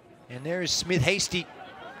 And there's Smith Hasty.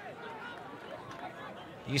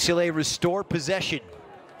 UCLA restore possession.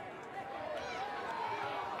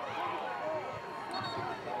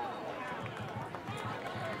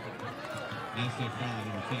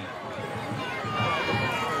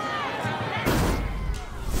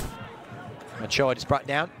 Ochoa just brought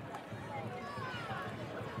down.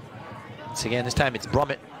 Once again, this time it's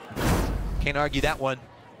Brummett. Can't argue that one.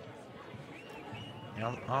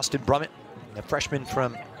 Now Austin Brummett, the freshman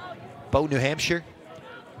from Bow, New Hampshire.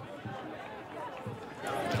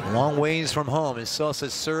 Long ways from home as Sosa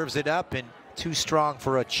serves it up, and too strong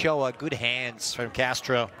for Ochoa. Good hands from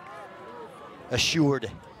Castro.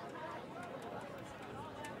 Assured.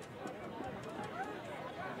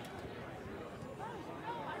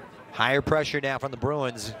 Higher pressure now from the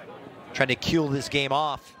Bruins, trying to kill this game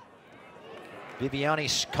off.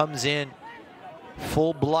 Viviani comes in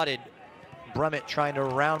full-blooded. Brummett trying to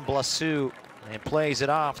round Blasu and plays it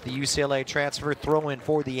off. The UCLA transfer throw-in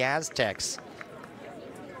for the Aztecs.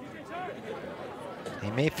 They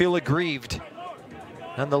may feel aggrieved.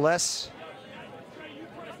 Nonetheless,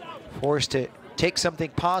 forced to take something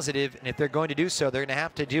positive, and if they're going to do so, they're going to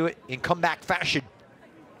have to do it in comeback fashion.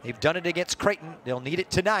 They've done it against Creighton. They'll need it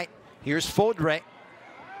tonight. Here's Fodre.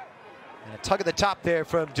 And a tug at the top there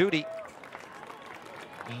from Duty.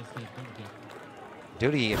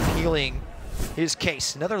 Duty appealing his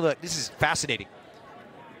case. Another look. This is fascinating.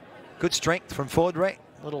 Good strength from Fodre.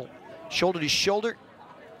 Little shoulder to shoulder.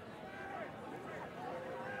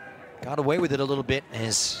 Got away with it a little bit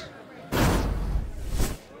as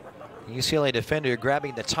the UCLA defender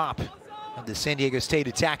grabbing the top of the San Diego State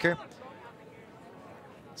attacker.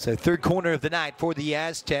 So third corner of the night for the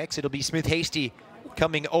Aztecs. It'll be Smith Hasty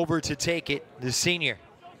coming over to take it, the senior.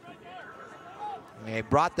 They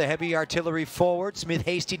brought the heavy artillery forward. Smith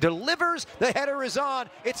Hasty delivers. The header is on.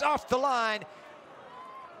 It's off the line.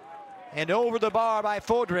 And over the bar by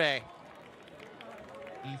Fodre.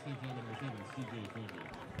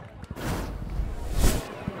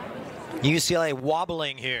 UCLA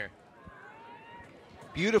wobbling here.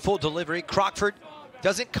 Beautiful delivery. Crockford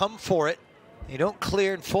doesn't come for it. They don't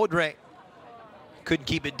clear, and Fodre couldn't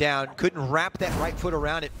keep it down. Couldn't wrap that right foot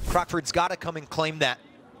around it. Crockford's got to come and claim that.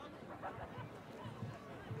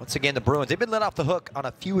 Once again, the Bruins, they've been let off the hook on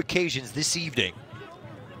a few occasions this evening.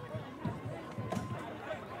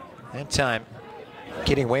 That time,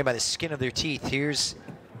 getting away by the skin of their teeth. Here's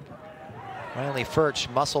Riley Furch,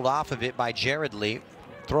 muscled off of it by Jared Lee.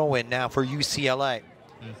 Throw in now for UCLA.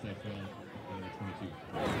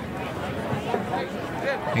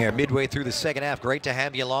 Here, midway through the second half, great to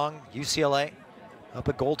have you along. UCLA up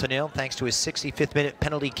a goal to nil thanks to a 65th minute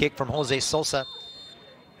penalty kick from Jose Sosa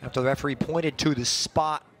after the referee pointed to the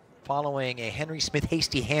spot following a Henry Smith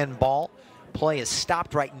hasty handball. Play is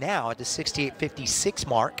stopped right now at the 68:56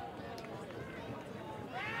 mark.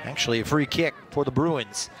 Actually a free kick for the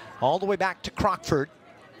Bruins. All the way back to Crockford.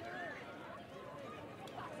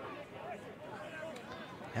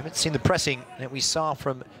 Haven't seen the pressing that we saw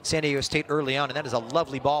from San Diego State early on, and that is a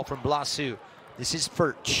lovely ball from Blasu. This is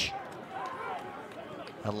Furch.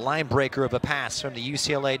 A line breaker of a pass from the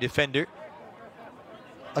UCLA defender.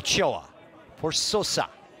 Ochoa for Sosa.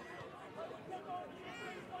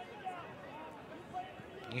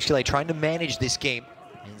 UCLA trying to manage this game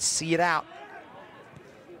and see it out.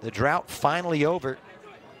 The drought finally over.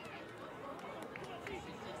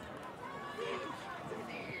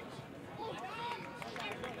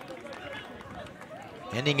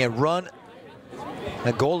 Ending a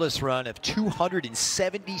goalless run of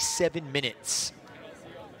 277 minutes.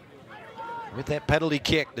 With that penalty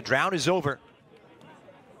kick, the drought is over.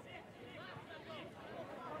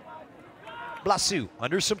 Blasu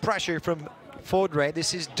under some pressure from Fodre.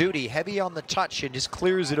 This is Duty, heavy on the touch and just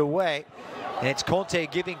clears it away. And it's Conte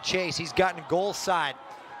giving chase. He's gotten goal side.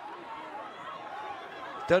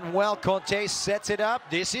 Done well, Conte sets it up.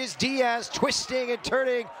 This is Diaz twisting and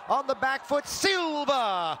turning on the back foot.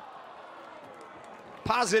 Silva!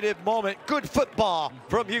 Positive moment, good football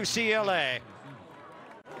from UCLA.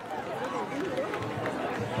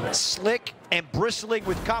 Slick and bristling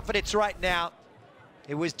with confidence right now.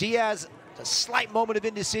 It was Diaz, a slight moment of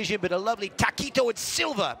indecision, but a lovely taquito, and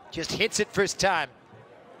Silva just hits it first time.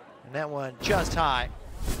 And that one just high.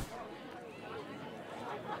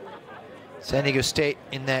 San Diego State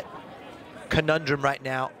in that conundrum right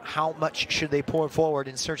now. How much should they pour forward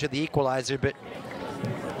in search of the equalizer, but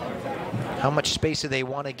how much space do they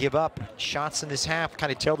want to give up? Shots in this half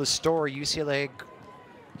kind of tell the story. UCLA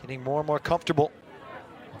getting more and more comfortable.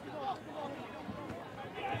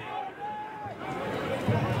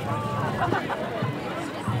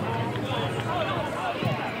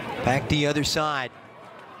 Back the other side.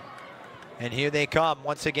 And here they come.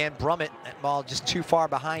 Once again, Brummett. That ball just too far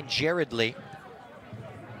behind Jared Lee.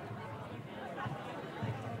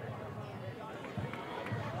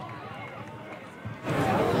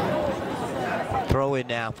 Throw in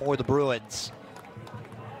now for the Bruins.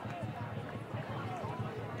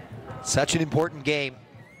 Such an important game,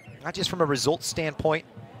 not just from a results standpoint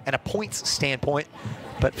and a points standpoint,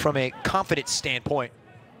 but from a confidence standpoint.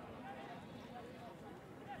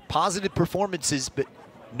 Positive performances, but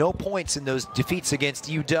no points in those defeats against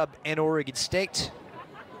UW and Oregon State.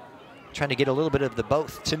 Trying to get a little bit of the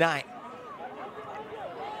both tonight.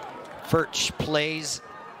 Furch plays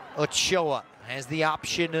Ochoa. Has the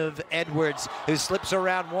option of Edwards, who slips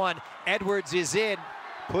around one. Edwards is in,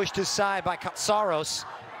 pushed aside by Katsaros.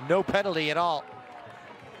 No penalty at all.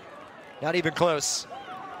 Not even close.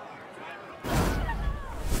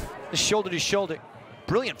 Shoulder to shoulder.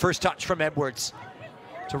 Brilliant first touch from Edwards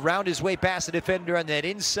to round his way past the defender on that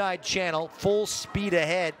inside channel, full speed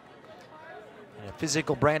ahead. And a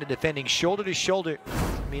physical brand of defending, shoulder to shoulder.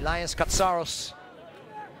 Elias Katsaros.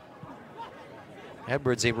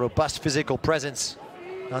 Edwards, a robust physical presence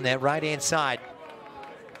on that right-hand side.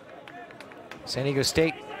 San Diego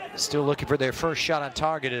State still looking for their first shot on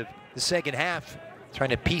target of the second half,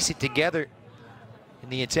 trying to piece it together in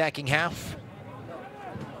the attacking half.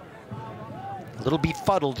 A little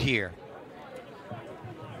befuddled here.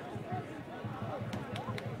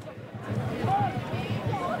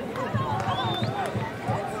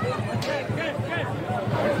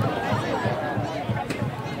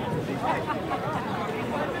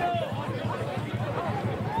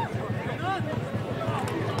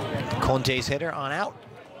 Conte's header on out.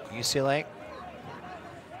 UCLA,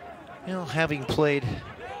 you know, having played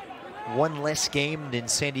one less game than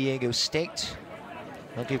San Diego State,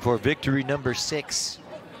 looking for victory number 6,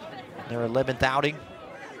 their 11th outing.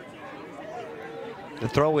 The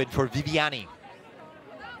throw in for Viviani.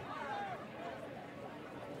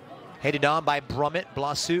 Headed on by Brummett,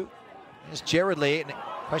 Blasu. There's Jared Lee.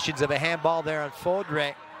 Questions of a handball there on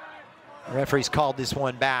Fodre. The referees called this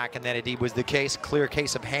one back, and that indeed was the case. Clear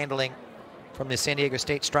case of handling from the San Diego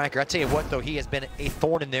State striker. I tell you what, though, he has been a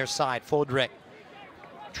thorn in their side. Fodre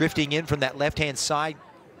drifting in from that left-hand side.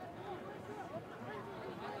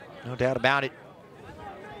 No doubt about it.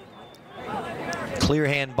 Clear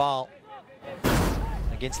hand ball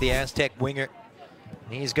against the Aztec winger.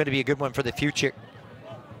 He's going to be a good one for the future.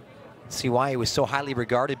 See why he was so highly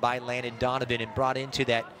regarded by Landon Donovan and brought into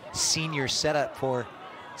that senior setup for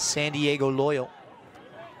San Diego Loyal.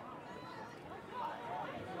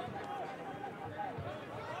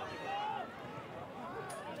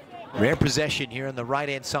 Rare possession here on the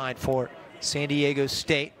right-hand side for San Diego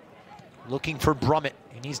State. Looking for Brummett.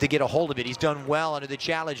 He needs to get a hold of it. He's done well under the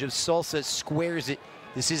challenge of Salsa. Squares it.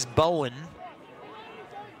 This is Bowen.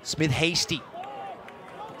 Smith Hasty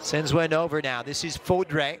sends one over now. This is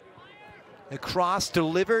Faudre. The cross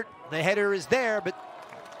delivered. The header is there, but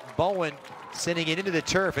Bowen sending it into the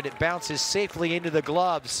turf, and it bounces safely into the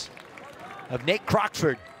gloves of Nate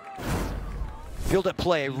Crockford. Field at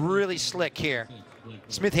play, really slick here.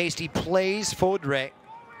 Smith Hasty plays Faudre.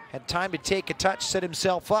 Had time to take a touch, set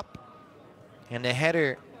himself up. And the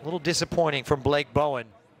header, a little disappointing from Blake Bowen.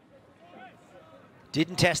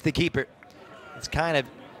 Didn't test the keeper. It's kind of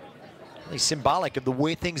really symbolic of the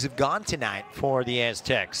way things have gone tonight for the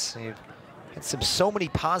Aztecs. They've had so many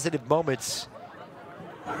positive moments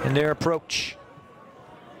in their approach.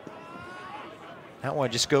 That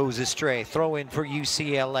one just goes astray. Throw in for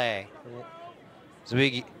UCLA. So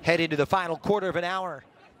we head into the final quarter of an hour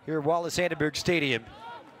here at Wallace-Annenberg Stadium.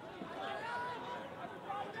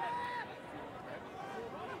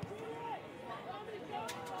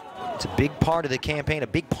 It's a big part of the campaign, a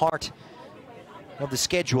big part of the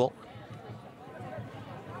schedule.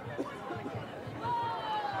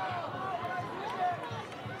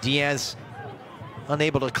 Diaz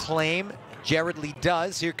unable to claim. Jared Lee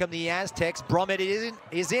does. Here come the Aztecs. Brummett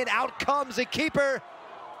is in. Out comes the keeper.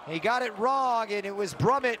 He got it wrong, and it was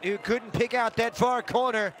Brummett who couldn't pick out that far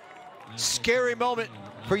corner. Scary moment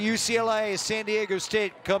for UCLA as San Diego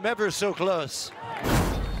State come ever so close.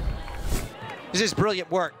 This is brilliant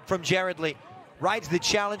work from Jared Lee. Rides the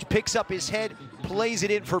challenge, picks up his head, plays it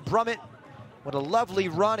in for Brummett. What a lovely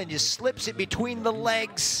run, and just slips it between the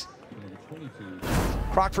legs.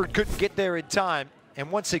 Crockford couldn't get there in time, and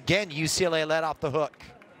once again, UCLA let off the hook.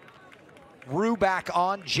 Rue back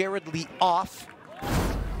on, Jared Lee off.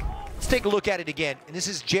 Let's take a look at it again, and this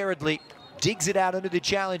is Jared Lee. Digs it out under the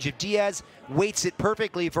challenge of Diaz, waits it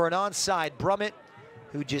perfectly for an onside. Brummett,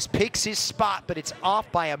 who just picks his spot, but it's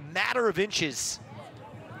off by a matter of inches.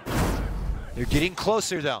 They're getting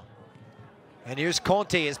closer though. And here's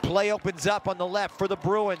Conte as play opens up on the left for the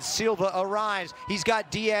Bruins. Silva arrives. He's got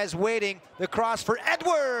Diaz waiting. The cross for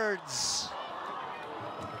Edwards.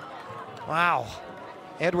 Wow.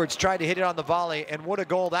 Edwards tried to hit it on the volley, and what a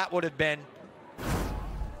goal that would have been.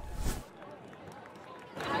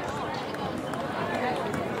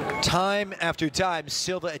 Time after time,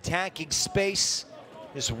 Silva attacking space.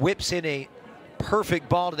 Just whips in a perfect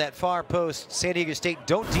ball to that far post. San Diego State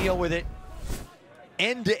don't deal with it.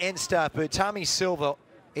 End-to-end stuff, but Tommy Silva,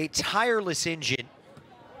 a tireless engine.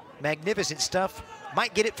 Magnificent stuff.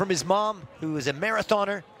 Might get it from his mom, who is a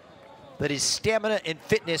marathoner, but his stamina and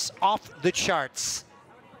fitness off the charts.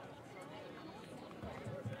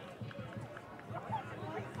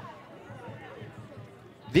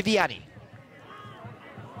 Viviani.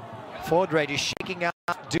 Faudre just shaking out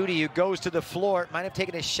Duty, who goes to the floor. Might have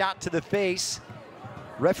taken a shot to the face.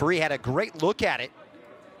 Referee had a great look at it.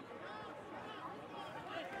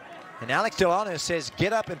 And Alex Delano says,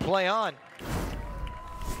 get up and play on.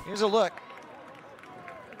 Here's a look.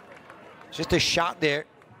 Just a shot there.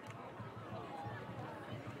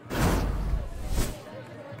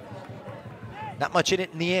 Not much in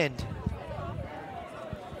it in the end.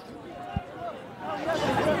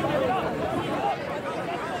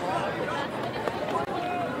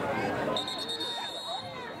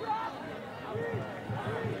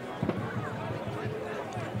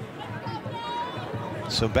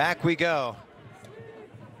 So back we go.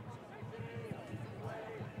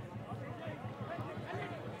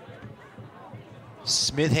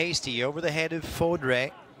 Smith Hasty over the head of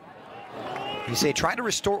Faudre. You say try to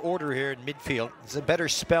restore order here in midfield. It's a better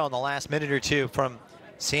spell in the last minute or two from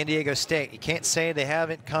San Diego State. You can't say they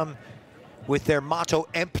haven't come with their motto,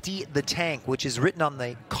 empty the tank, which is written on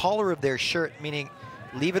the collar of their shirt, meaning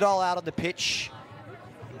leave it all out on the pitch,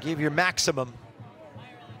 give your maximum.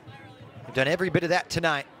 We've done every bit of that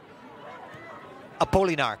tonight.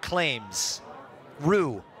 Apolinar claims.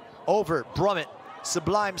 Rue over Brummett.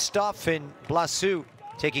 Sublime stuff, and Blasu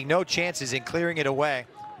taking no chances in clearing it away.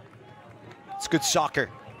 It's good soccer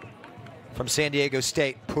from San Diego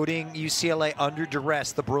State, putting UCLA under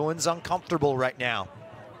duress. The Bruins uncomfortable right now.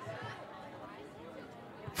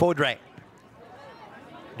 Faudre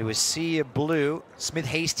into a sea of blue. Smith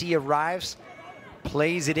Hasty arrives,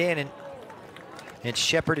 plays it in, and it's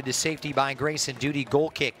shepherded to safety by Grayson. Duty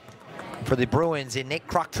goal kick for the Bruins in Nate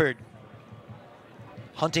Crockford.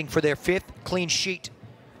 Hunting for their 5th clean sheet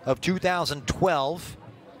of 2012.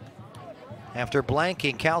 After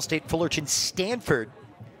blanking Cal State, Fullerton, Stanford,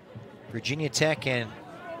 Virginia Tech, and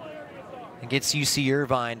against UC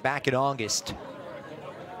Irvine back in August.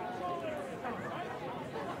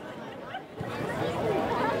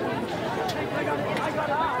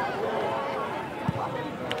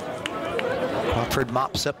 Rockford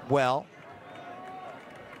mops up well.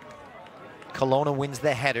 Kelowna wins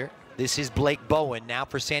the header. This is Blake Bowen now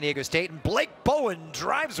for San Diego State, and Blake Bowen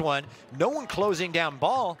drives one. No one closing down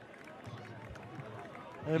ball.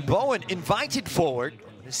 And Bowen invited forward.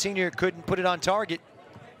 The senior couldn't put it on target.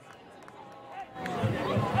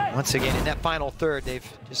 Once again, in that final third,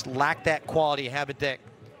 they've just lacked that quality, haven't they?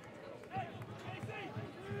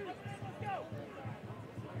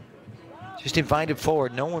 Just invited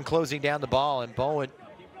forward, no one closing down the ball, and Bowen,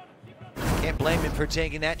 can't blame him for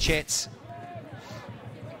taking that chance.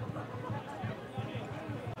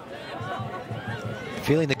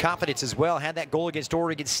 Feeling the confidence as well. Had that goal against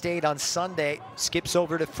Oregon State on Sunday. Skips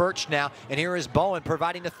over to Furch now. And here is Bowen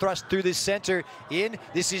providing the thrust through the center. In.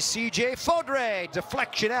 This is CJ Faudré.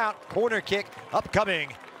 Deflection out. Corner kick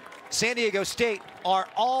upcoming. San Diego State are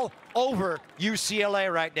all over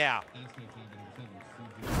UCLA right now.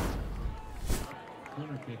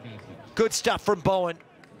 Good stuff from Bowen.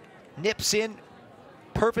 Nips in.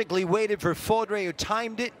 Perfectly weighted for Faudré, who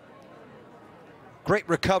timed it. Great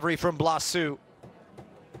recovery from Blasu.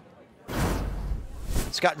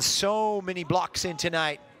 He's gotten so many blocks in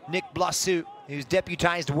tonight. Nick Blasu, who's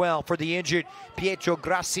deputized well for the injured Pietro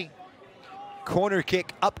Grassi. Corner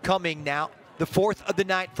kick upcoming now. The fourth of the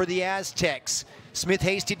night for the Aztecs. Smith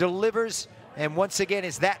Hasty delivers, and once again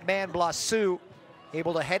it's that man Blasu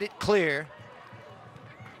able to head it clear.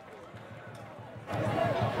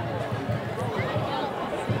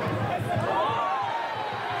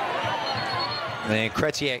 And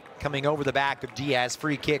Chrétien coming over the back of Diaz.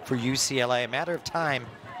 Free kick for UCLA. A matter of time.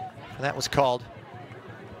 That was called.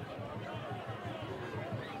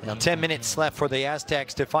 Now 10 minutes left for the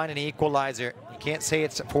Aztecs to find an equalizer. You can't say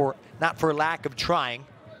it's not for lack of trying.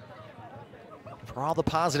 For all the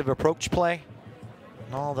positive approach play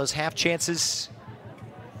and all those half chances,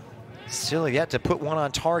 still yet to put one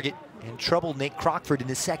on target and troubled Nate Crockford in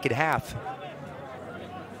the second half.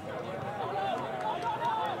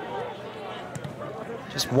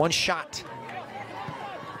 Just one shot.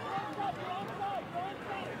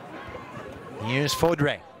 Here's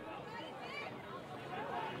Faudré.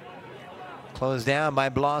 Closed down by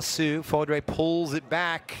Blasu. Faudré pulls it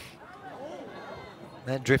back.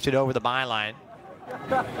 That drifted over the byline.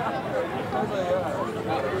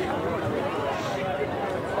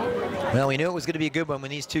 Well, we knew it was going to be a good one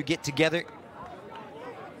when these two get together.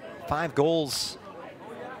 5 goals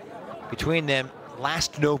between them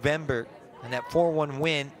last November. And that 4-1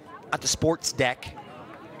 win at the sports deck.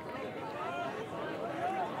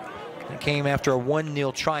 It came after a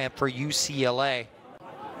 1-0 triumph for UCLA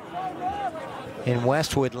in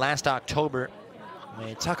Westwood last October.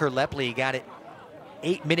 And Tucker Lepley got it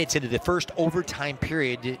 8 minutes into the first overtime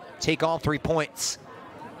period to take all 3 points.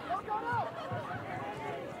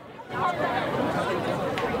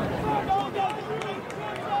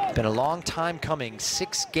 Been a long time coming.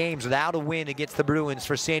 6 games without a win against the Bruins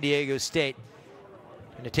for San Diego State.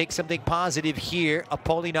 And to take something positive here,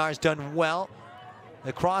 Apollinar's done well.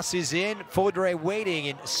 The cross is in. Faudré waiting,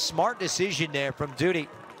 and smart decision there from Duty.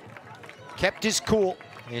 Kept his cool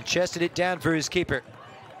and chested it down for his keeper.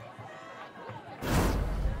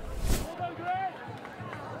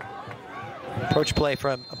 Approach play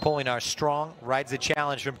from Apollinar strong. Rides the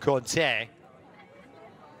challenge from Conte.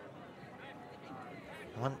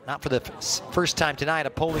 Not for the first time tonight,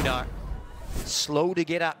 Apollinar slow to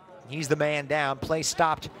get up. He's the man down. Play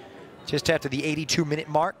stopped just after the 82-minute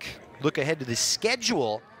mark. Look ahead to the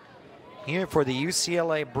schedule here for the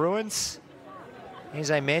UCLA Bruins.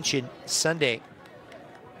 As I mentioned, Sunday,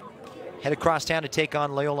 head across town to take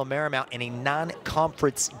on Loyola Marymount in a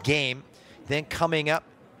non-conference game. Then coming up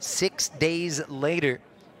 6 days later,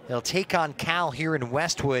 they'll take on Cal here in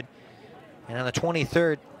Westwood. And on the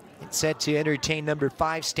 23rd, it's set to entertain number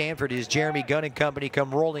 5 Stanford as Jeremy Gunn and company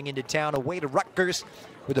come rolling into town away to Rutgers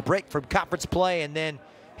with a break from conference play, and then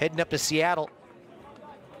heading up to Seattle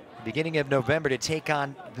beginning of November to take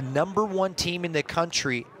on the #1 team in the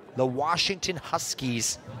country, the Washington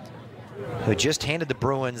Huskies, who just handed the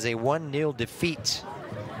Bruins a 1-0 defeat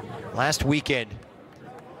last weekend.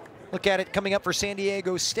 Look at it coming up for San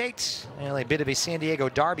Diego State. Well, a bit of a San Diego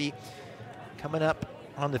derby coming up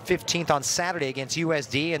on the 15th on Saturday against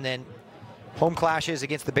USD, and then home clashes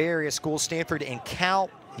against the Bay Area schools Stanford and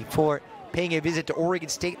Cal before paying a visit to Oregon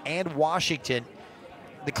State and Washington.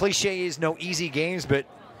 The cliche is no easy games, but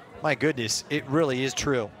my goodness, it really is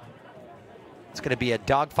true. It's going to be a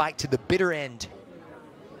dogfight to the bitter end.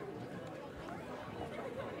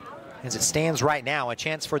 As it stands right now, a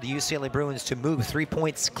chance for the UCLA Bruins to move 3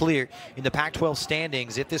 points clear in the Pac-12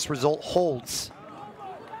 standings if this result holds.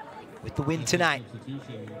 With the win tonight.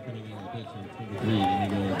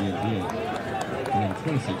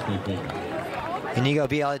 Inigo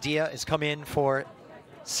Villadia has come in for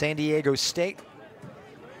San Diego State,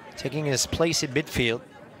 taking his place in midfield.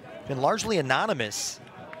 Been largely anonymous.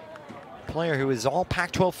 Player who is all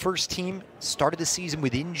Pac-12 first team, started the season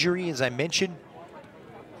with injury, as I mentioned.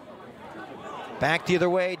 Back the other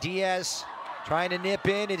way, Diaz trying to nip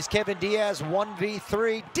in. It is Kevin Diaz,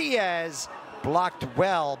 1v3. Diaz blocked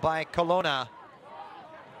well by Colonna.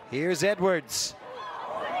 Here's Edwards.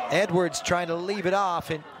 Edwards trying to leave it off,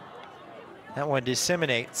 and that one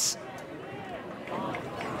disseminates.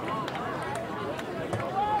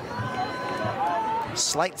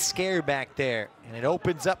 Slight scare back there, and it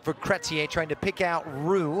opens up for Chrétien trying to pick out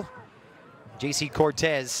Roux. J.C.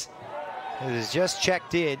 Cortez has just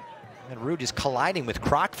checked in, and Roux just colliding with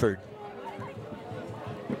Crockford.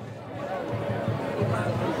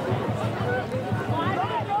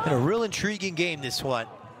 And a real intriguing game, this one.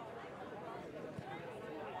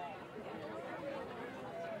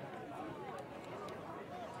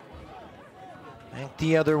 Back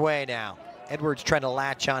the other way now. Edwards trying to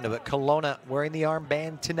latch onto it. Colonna wearing the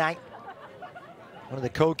armband tonight. One of the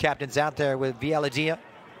co-captains out there with Villadia.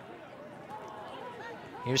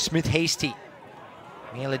 Here's Smith Hasty.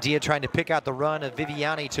 Villadia trying to pick out the run of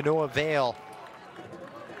Viviani to no avail.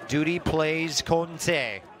 Duty plays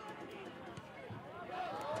Conte.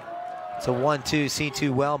 It's a 1-2,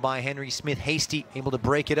 C2 well by Henry Smith Hasty, able to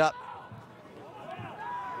break it up.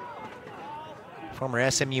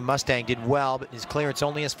 Former SMU Mustang did well, but his clearance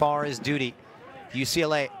only as far as Duty.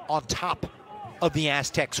 UCLA on top of the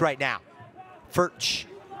Aztecs right now. Furch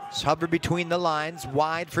is hovered between the lines,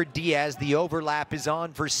 wide for Diaz. The overlap is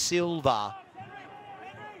on for Silva.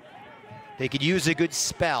 They could use a good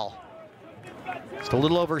spell. Just a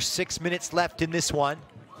little over 6 minutes left in this one.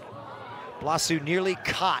 Blasu nearly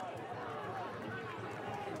caught.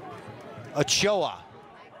 Ochoa.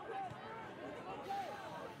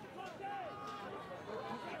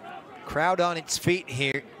 Crowd on its feet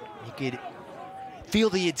here. You could feel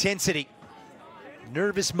the intensity.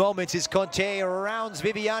 Nervous moments as Conte rounds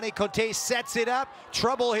Viviani. Conte sets it up.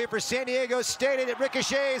 Trouble here for San Diego State, and it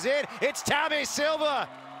ricochets in. It's Tommy Silva.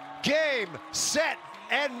 Game, set,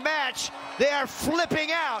 and match. They are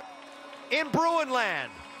flipping out in Bruinland.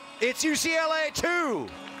 It's UCLA 2,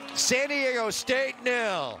 San Diego State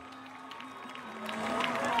 0.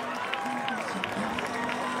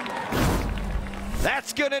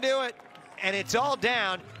 That's gonna do it, and it's all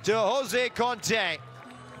down to Jose Conte.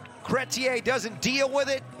 Chrétien doesn't deal with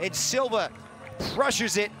it, and Silva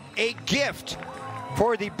crushes it. A gift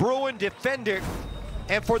for the Bruin defender,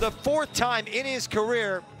 and for the 4th time in his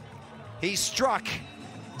career, he struck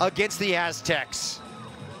against the Aztecs.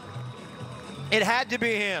 It had to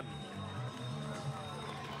be him.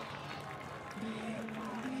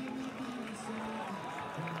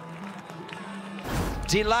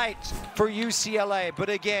 Delight for UCLA, but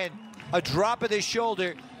again, a drop of the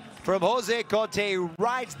shoulder from Jose Conte, who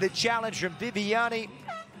rides the challenge from Viviani.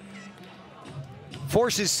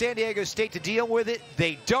 Forces San Diego State to deal with it.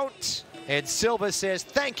 They don't. And Silva says,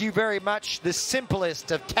 thank you very much. The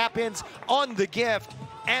simplest of tap-ins on the gift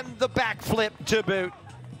and the backflip to boot.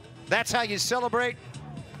 That's how you celebrate.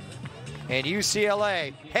 And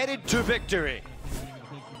UCLA headed to victory.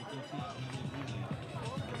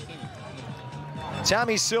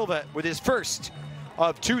 Tommy Silva with his first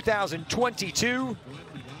of 2022.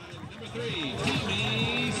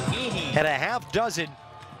 Had a half dozen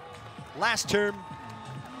last term,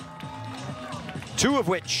 2 of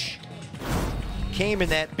which came in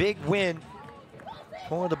that big win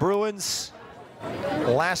for the Bruins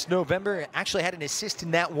last November. Actually had an assist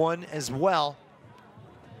in that one as well.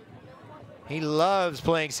 He loves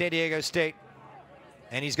playing San Diego State,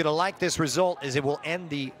 and he's gonna like this result, as it will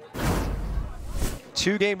end the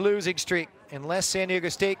 2-game losing streak, unless San Diego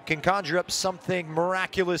State can conjure up something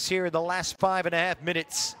miraculous here in the last 5.5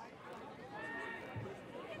 minutes.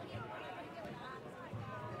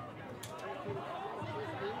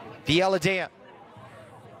 Villadia.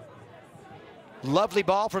 Lovely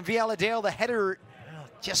ball from Villadia. The header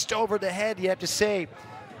just over the head, you have to say,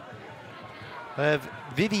 of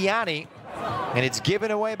Viviani. And it's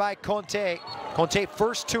given away by Conte. Conte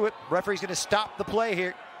first to it. Referee's going to stop the play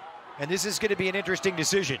here. And this is going to be an interesting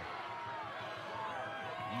decision.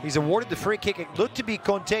 He's awarded the free kick. It looked to be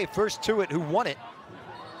Conte first to it, who won it.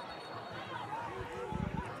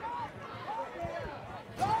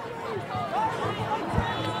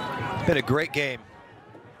 It's been a great game.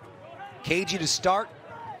 Cagey to start.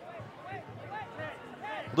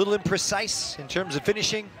 A little imprecise in terms of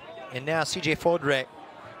finishing. And now CJ Faudré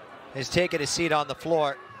has taken a seat on the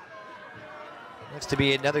floor. Looks to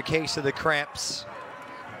be another case of the cramps.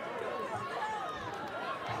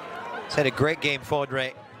 He's had a great game forward,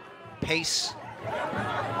 Ray. Pace,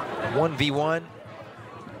 1v1.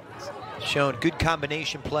 Shown good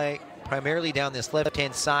combination play, primarily down this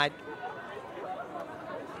left-hand side.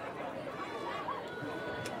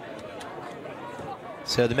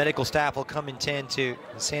 So the medical staff will come and tend to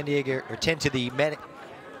San Diego, or tend to the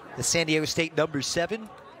San Diego State number 7.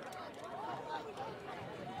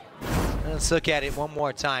 Let's look at it one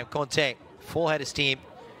more time. Conte, full head of steam.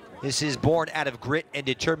 This is born out of grit and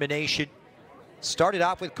determination. Started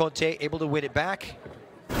off with Conte, able to win it back.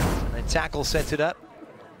 And tackle sets it up.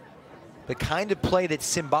 The kind of play that's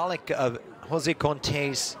symbolic of Jose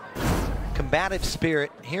Conte's combative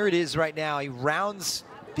spirit. Here it is right now. He rounds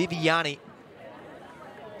Viviani.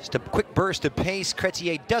 Just a quick burst of pace.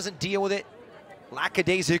 Cretier doesn't deal with it.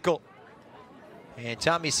 Lackadaisical. And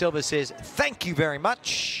Tommy Silva says, thank you very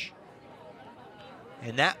much.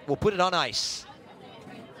 And that will put it on ice.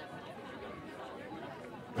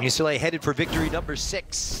 UCLA headed for victory number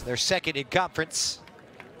 6. Their second in conference.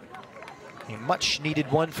 A much needed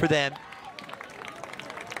one for them.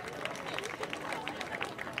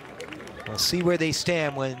 We'll see where they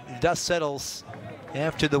stand when the dust settles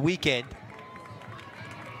after the weekend.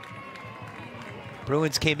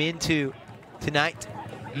 Bruins came into tonight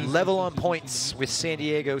level on points with San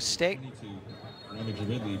Diego State.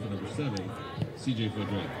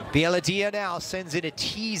 Villadia now sends in a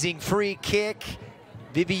teasing free kick.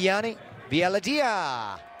 Viviani,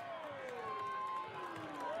 Villadia.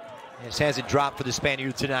 This hasn't dropped for the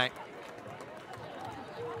Spaniard tonight.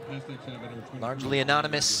 Largely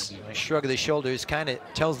anonymous. A shrug of the shoulders kind of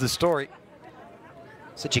tells the story.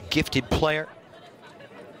 Such a gifted player.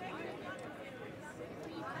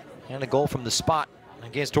 And a goal from the spot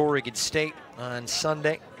against Oregon State on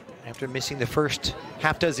Sunday after missing the first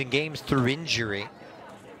half dozen games through injury.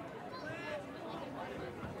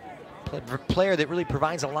 A player that really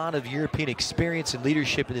provides a lot of European experience and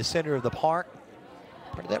leadership in the center of the park.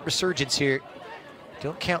 Part of that resurgence here.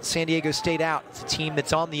 Don't count San Diego State out. It's a team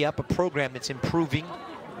that's on the up, a program that's improving.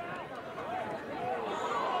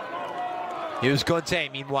 Here's Conte,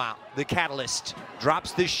 meanwhile, the catalyst.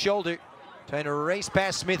 Drops the shoulder, trying to race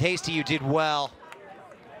past Smith Hasty, who did well.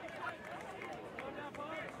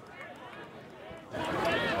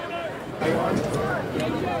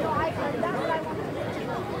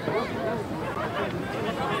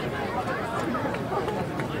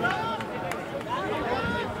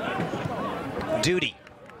 Duty.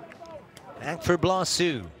 Back for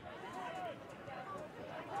Blanc-Sue.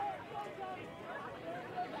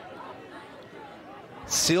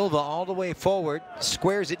 Silva all the way forward.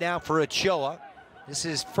 Squares it now for Ochoa. This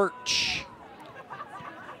is Furch.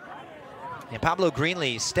 And Pablo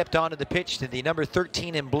Greenlee stepped onto the pitch to the number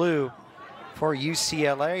 13 in blue for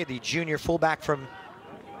UCLA, the junior fullback from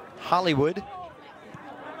Hollywood.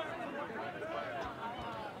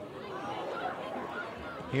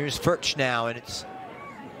 Here's Furch now, and it's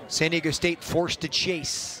San Diego State forced to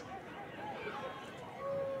chase.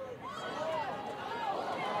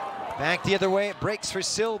 Back the other way, it breaks for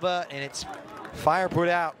Silva, and it's fire put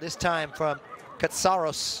out, this time from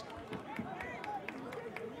Katsaros.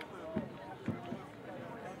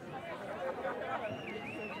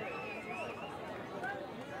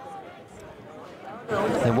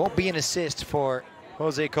 There won't be an assist for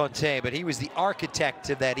Jose Conte, but he was the architect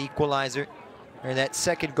of that equalizer. Or that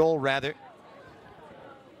second goal, rather.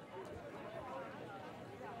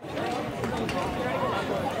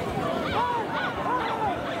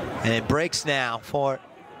 And it breaks now for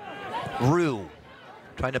Rue.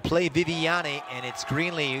 Trying to play Viviani, and it's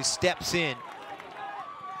Greenlee who steps in.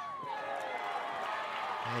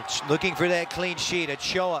 And looking for that clean sheet.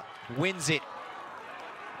 Ochoa wins it.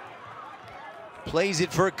 Plays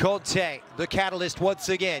it for Conte, the catalyst once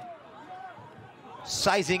again.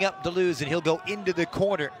 Sizing up Deleuze, and he'll go into the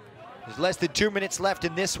corner. There's less than 2 minutes left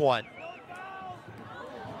in this one.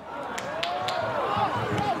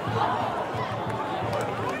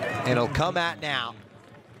 And it'll come out now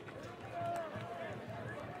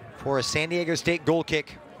for a San Diego State goal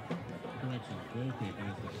kick.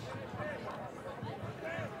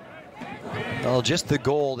 Well, just the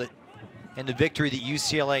goal that and the victory that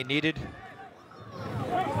UCLA needed.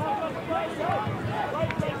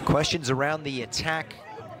 Questions around the attack.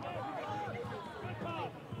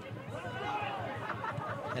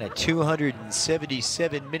 And a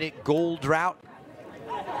 277-minute goal drought.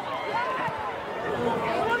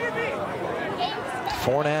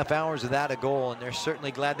 4.5 hours without a goal, and they're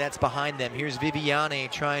certainly glad that's behind them. Here's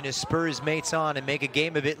Viviani trying to spur his mates on and make a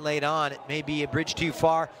game of it late on. It may be a bridge too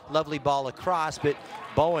far. Lovely ball across, but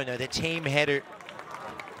Bowen, the tame header.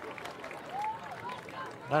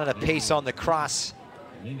 Not enough pace on the cross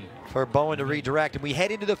for Bowen to redirect. And we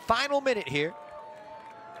head into the final minute here.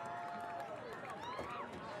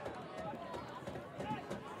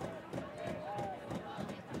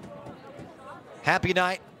 Happy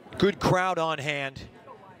night, good crowd on hand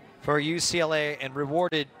for UCLA, and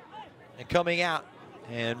rewarded and coming out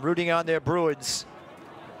and rooting on their Bruins.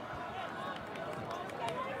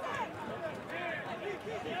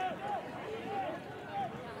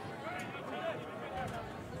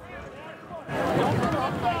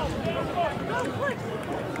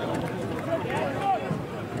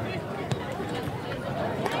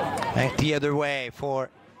 Back the other way for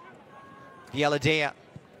Vieladea,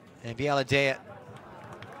 and Vieladea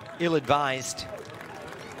ill-advised.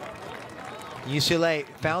 UCLA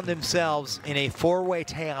found themselves in a four-way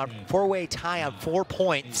tie on 4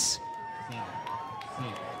 points.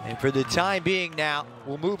 And for the time being now,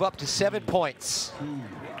 we'll move up to 7 points.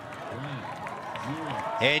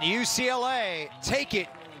 And UCLA take it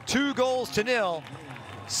 2-0.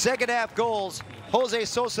 Second half goals, Jose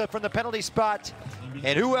Sosa from the penalty spot.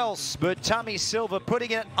 And who else but Tommy Silva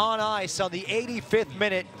putting it on ice on the 85th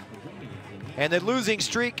minute. And the losing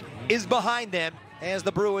streak is behind them as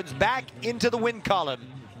the Bruins back into the win column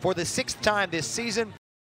for the 6th time this season.